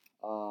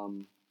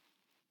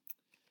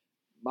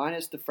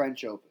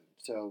French Open.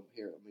 So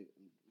here, I'm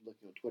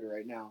looking on Twitter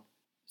right now.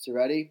 So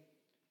ready?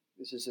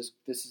 This is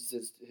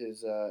his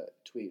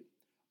tweet.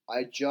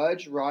 I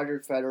judge Roger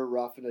Federer,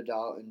 Rafa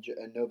Nadal, and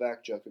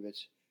Novak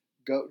Djokovic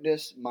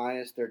GOATness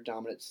minus their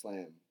dominant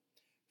slam.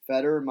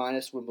 Federer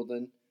minus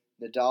Wimbledon,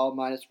 Nadal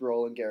minus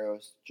Roland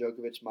Garros,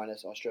 Djokovic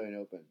minus Australian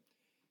Open.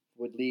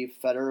 Would leave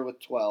Federer with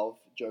 12,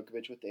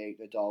 Djokovic with 8,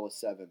 Nadal with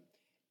 7.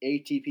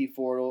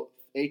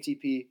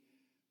 ATP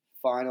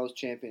Finals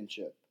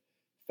Championship.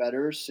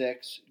 Federer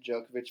 6,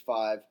 Djokovic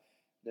 5,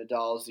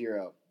 Nadal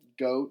 0.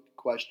 GOAT ?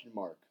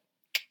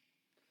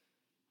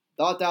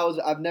 Thought that was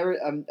I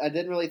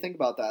didn't really think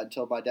about that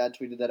until my dad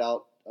tweeted that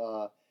out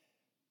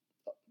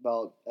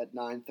about at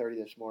 9:30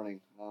 this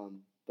morning.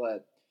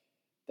 But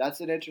that's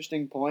an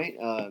interesting point.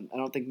 I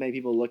don't think many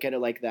people look at it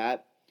like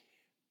that.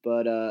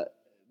 But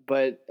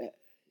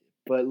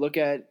look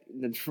at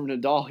from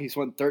Nadal, he's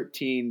won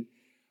 13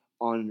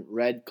 on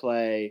red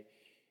clay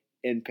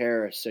in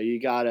Paris. So you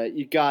gotta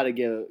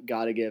give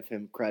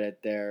him credit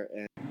there.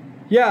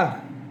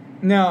 Yeah.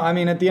 No, I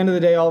mean, at the end of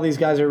the day, all these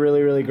guys are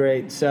really, really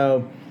great.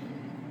 So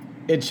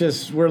it's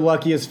just we're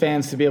lucky as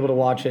fans to be able to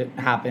watch it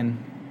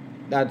happen.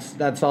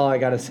 That's all I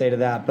got to say to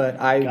that.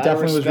 But I Gotta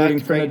definitely was rooting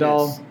respect for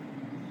greatness. Nadal.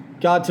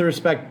 Got to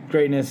respect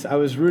greatness. I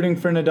was rooting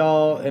for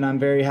Nadal, and I'm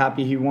very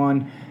happy he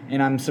won.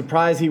 And I'm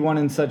surprised he won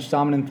in such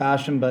dominant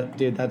fashion. But,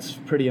 dude, that's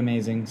pretty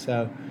amazing.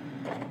 So,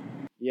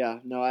 Yeah,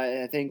 no,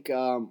 I think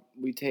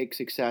we take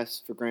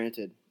success for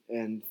granted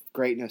and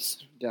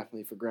greatness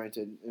definitely for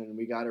granted. And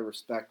we got to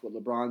respect what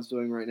LeBron's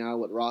doing right now,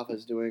 what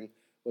Rafa's doing,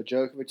 what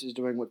Djokovic is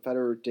doing, what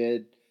Federer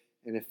did.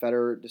 And if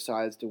Federer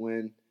decides to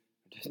win,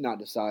 just not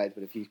decides,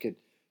 but if he could,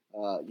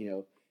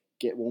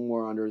 get one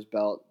more under his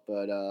belt.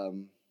 But it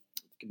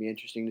could be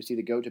interesting to see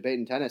the GOAT debate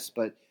in tennis.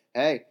 But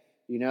hey,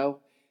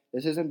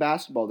 this isn't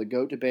basketball. The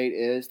GOAT debate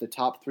is the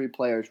top 3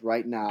 players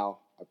right now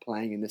are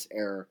playing in this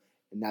era.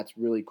 And that's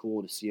really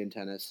cool to see in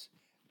tennis.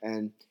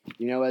 And,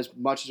 as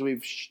much as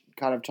we've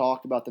kind of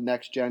talked about the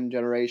next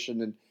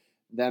generation and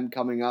them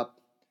coming up,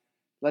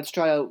 let's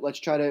try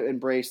to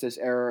embrace this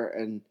era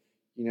and,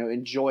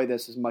 enjoy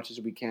this as much as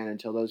we can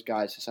until those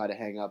guys decide to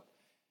hang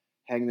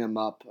them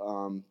up.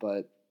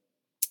 But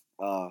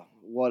it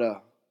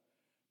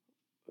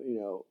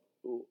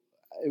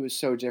was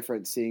so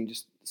different seeing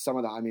just some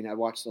of I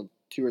watched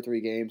 2 or 3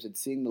 games and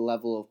seeing the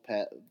level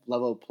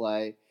of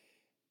play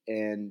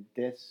and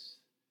this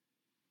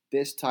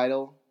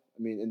title,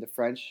 in the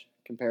French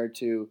compared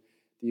to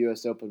the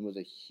U.S. Open was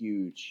a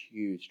huge,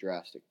 huge,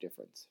 drastic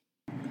difference.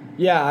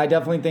 yeah, I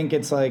definitely think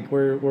it's like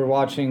we're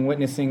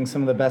witnessing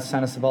some of the best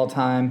tennis of all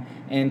time.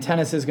 And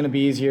tennis is going to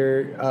be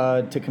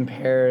easier to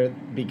compare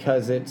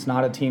because it's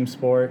not a team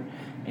sport.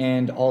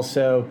 And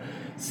also,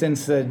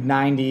 since the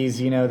 90s,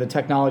 the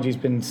technology's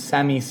been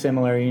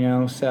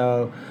semi-similar,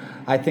 so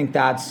I think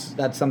that's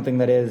something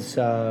that is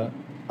a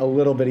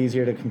little bit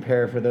easier to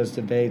compare for those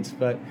debates.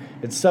 But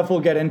it's stuff we'll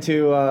get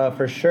into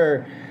for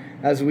sure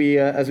as we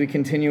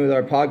continue with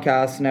our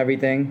podcast and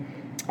everything.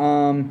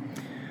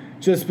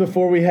 Just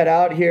before we head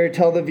out here,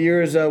 tell the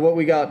viewers what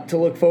we got to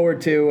look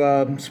forward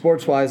to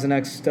sports-wise the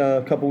next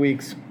couple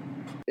weeks.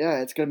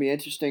 Yeah, it's going to be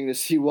interesting to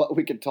see what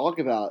we can talk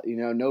about.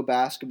 No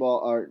basketball,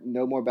 or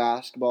no more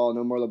basketball,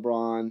 no more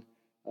LeBron.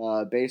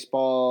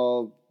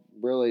 Baseball,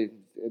 really,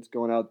 it's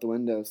going out the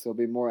window. So there'll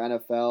be more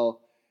NFL,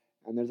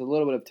 and there's a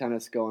little bit of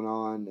tennis going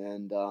on.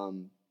 And,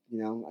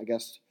 I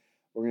guess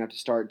we're going to have to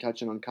start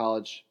touching on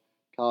college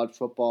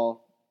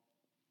football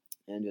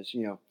and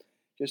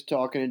just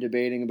talking and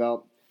debating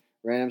about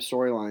random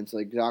storylines,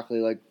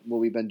 exactly like what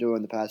we've been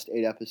doing the past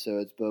 8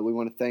 episodes. But we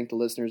want to thank the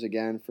listeners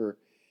again for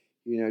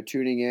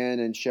tuning in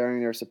and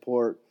sharing their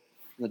support.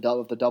 The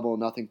Double or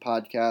Nothing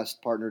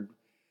podcast, partnered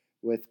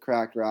with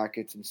Cracked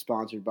Rackets and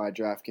sponsored by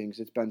DraftKings.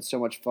 It's been so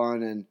much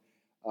fun, and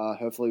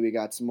hopefully we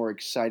got some more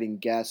exciting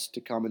guests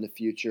to come in the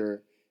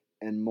future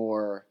and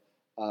more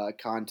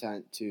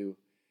content to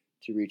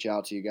reach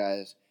out to you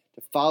guys.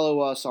 To follow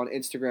us on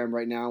Instagram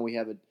right now, we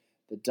have the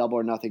Double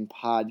or Nothing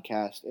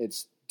podcast.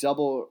 It's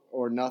Double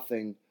or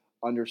Nothing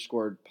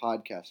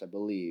 _podcast, I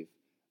believe.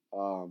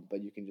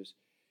 But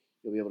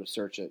you'll be able to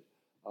search it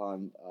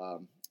on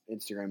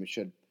Instagram.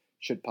 It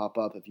should pop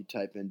up if you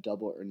type in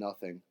Double or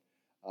Nothing.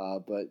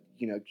 But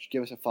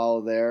give us a follow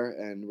there,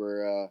 and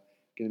we're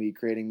going to be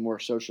creating more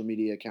social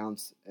media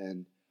accounts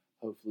and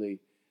hopefully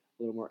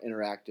a little more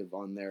interactive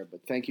on there.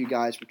 But thank you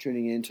guys for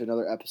tuning in to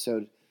another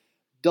episode,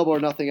 Double or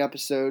Nothing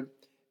episode.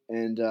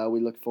 And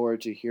we look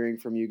forward to hearing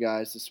from you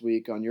guys this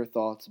week on your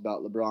thoughts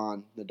about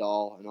LeBron,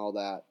 Nadal, and all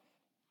that.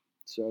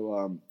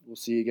 So we'll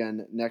see you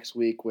again next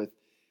week with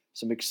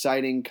some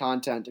exciting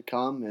content to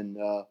come, and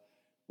we'll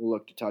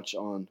look to touch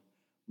on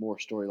more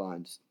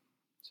storylines.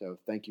 So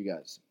thank you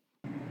guys.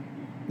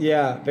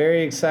 Yeah,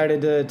 very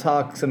excited to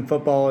talk some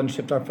football and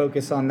shift our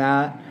focus on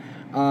that.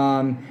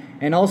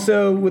 And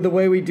also with the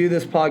way we do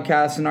this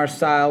podcast and our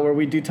style, where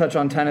we do touch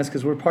on tennis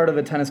because we're part of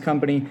a tennis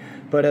company.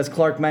 But as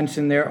Clark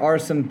mentioned, there are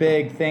some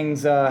big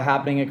things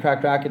happening at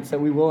Cracked Rackets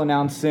that we will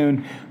announce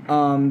soon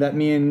that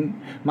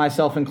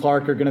myself and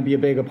Clark are going to be a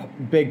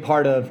big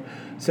part of.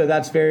 So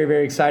that's very,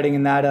 very exciting,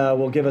 and that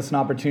will give us an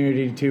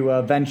opportunity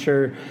to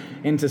venture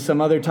into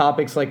some other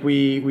topics like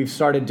we've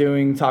started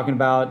doing, talking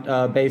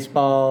about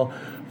baseball,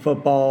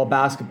 football,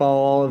 basketball,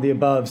 all of the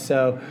above.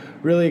 So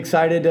really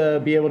excited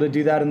to be able to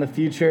do that in the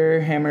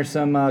future, hammer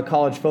some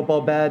college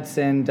football bets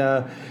and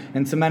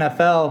some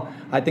NFL.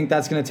 I think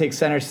that's going to take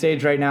center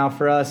stage right now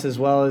for us, as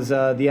well as the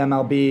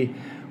MLB.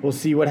 We'll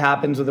see what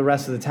happens with the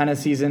rest of the tennis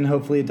season.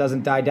 Hopefully it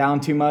doesn't die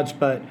down too much,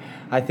 but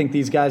I think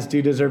these guys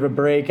do deserve a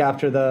break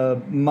after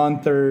the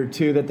month or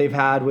two that they've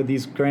had with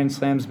these Grand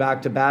Slams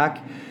back to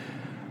back.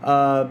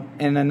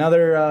 And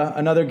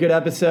another good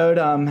episode.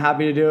 I'm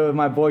happy to do it with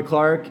my boy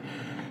Clark.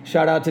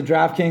 Shout out to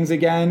DraftKings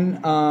again,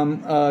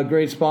 a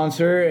great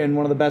sponsor and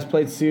one of the best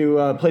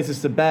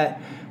places to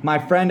bet. My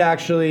friend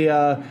actually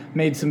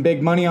made some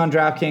big money on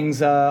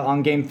DraftKings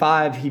on Game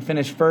 5. He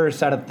finished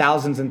first out of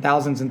thousands and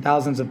thousands and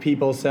thousands of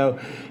people, so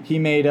he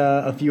made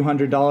a few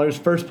 $100s.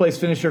 First place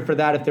finisher for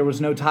that, if there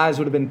was no ties,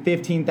 would have been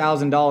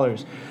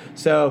 $15,000.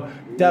 So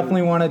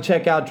definitely want to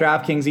check out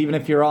DraftKings, even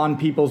if you're on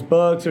people's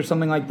books or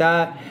something like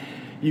that.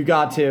 You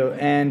got to.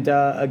 And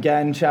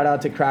again, shout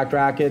out to Cracked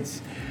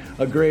Rackets,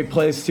 a great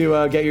place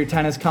to get your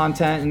tennis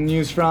content and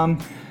news from.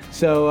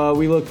 So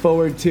we look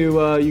forward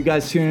to you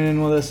guys tuning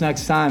in with us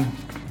next time.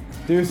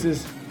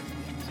 Deuces.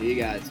 See you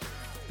guys.